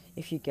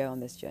 If you go on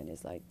this journey,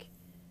 it's like,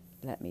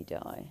 let me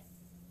die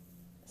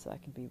so I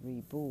can be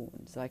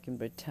reborn, so I can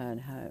return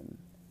home,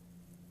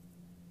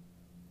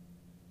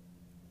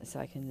 so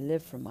I can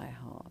live from my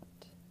heart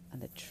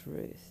and the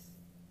truth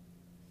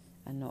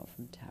and not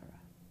from terror.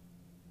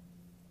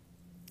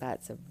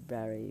 That's a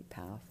very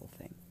powerful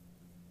thing.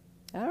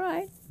 All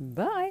right,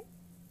 bye.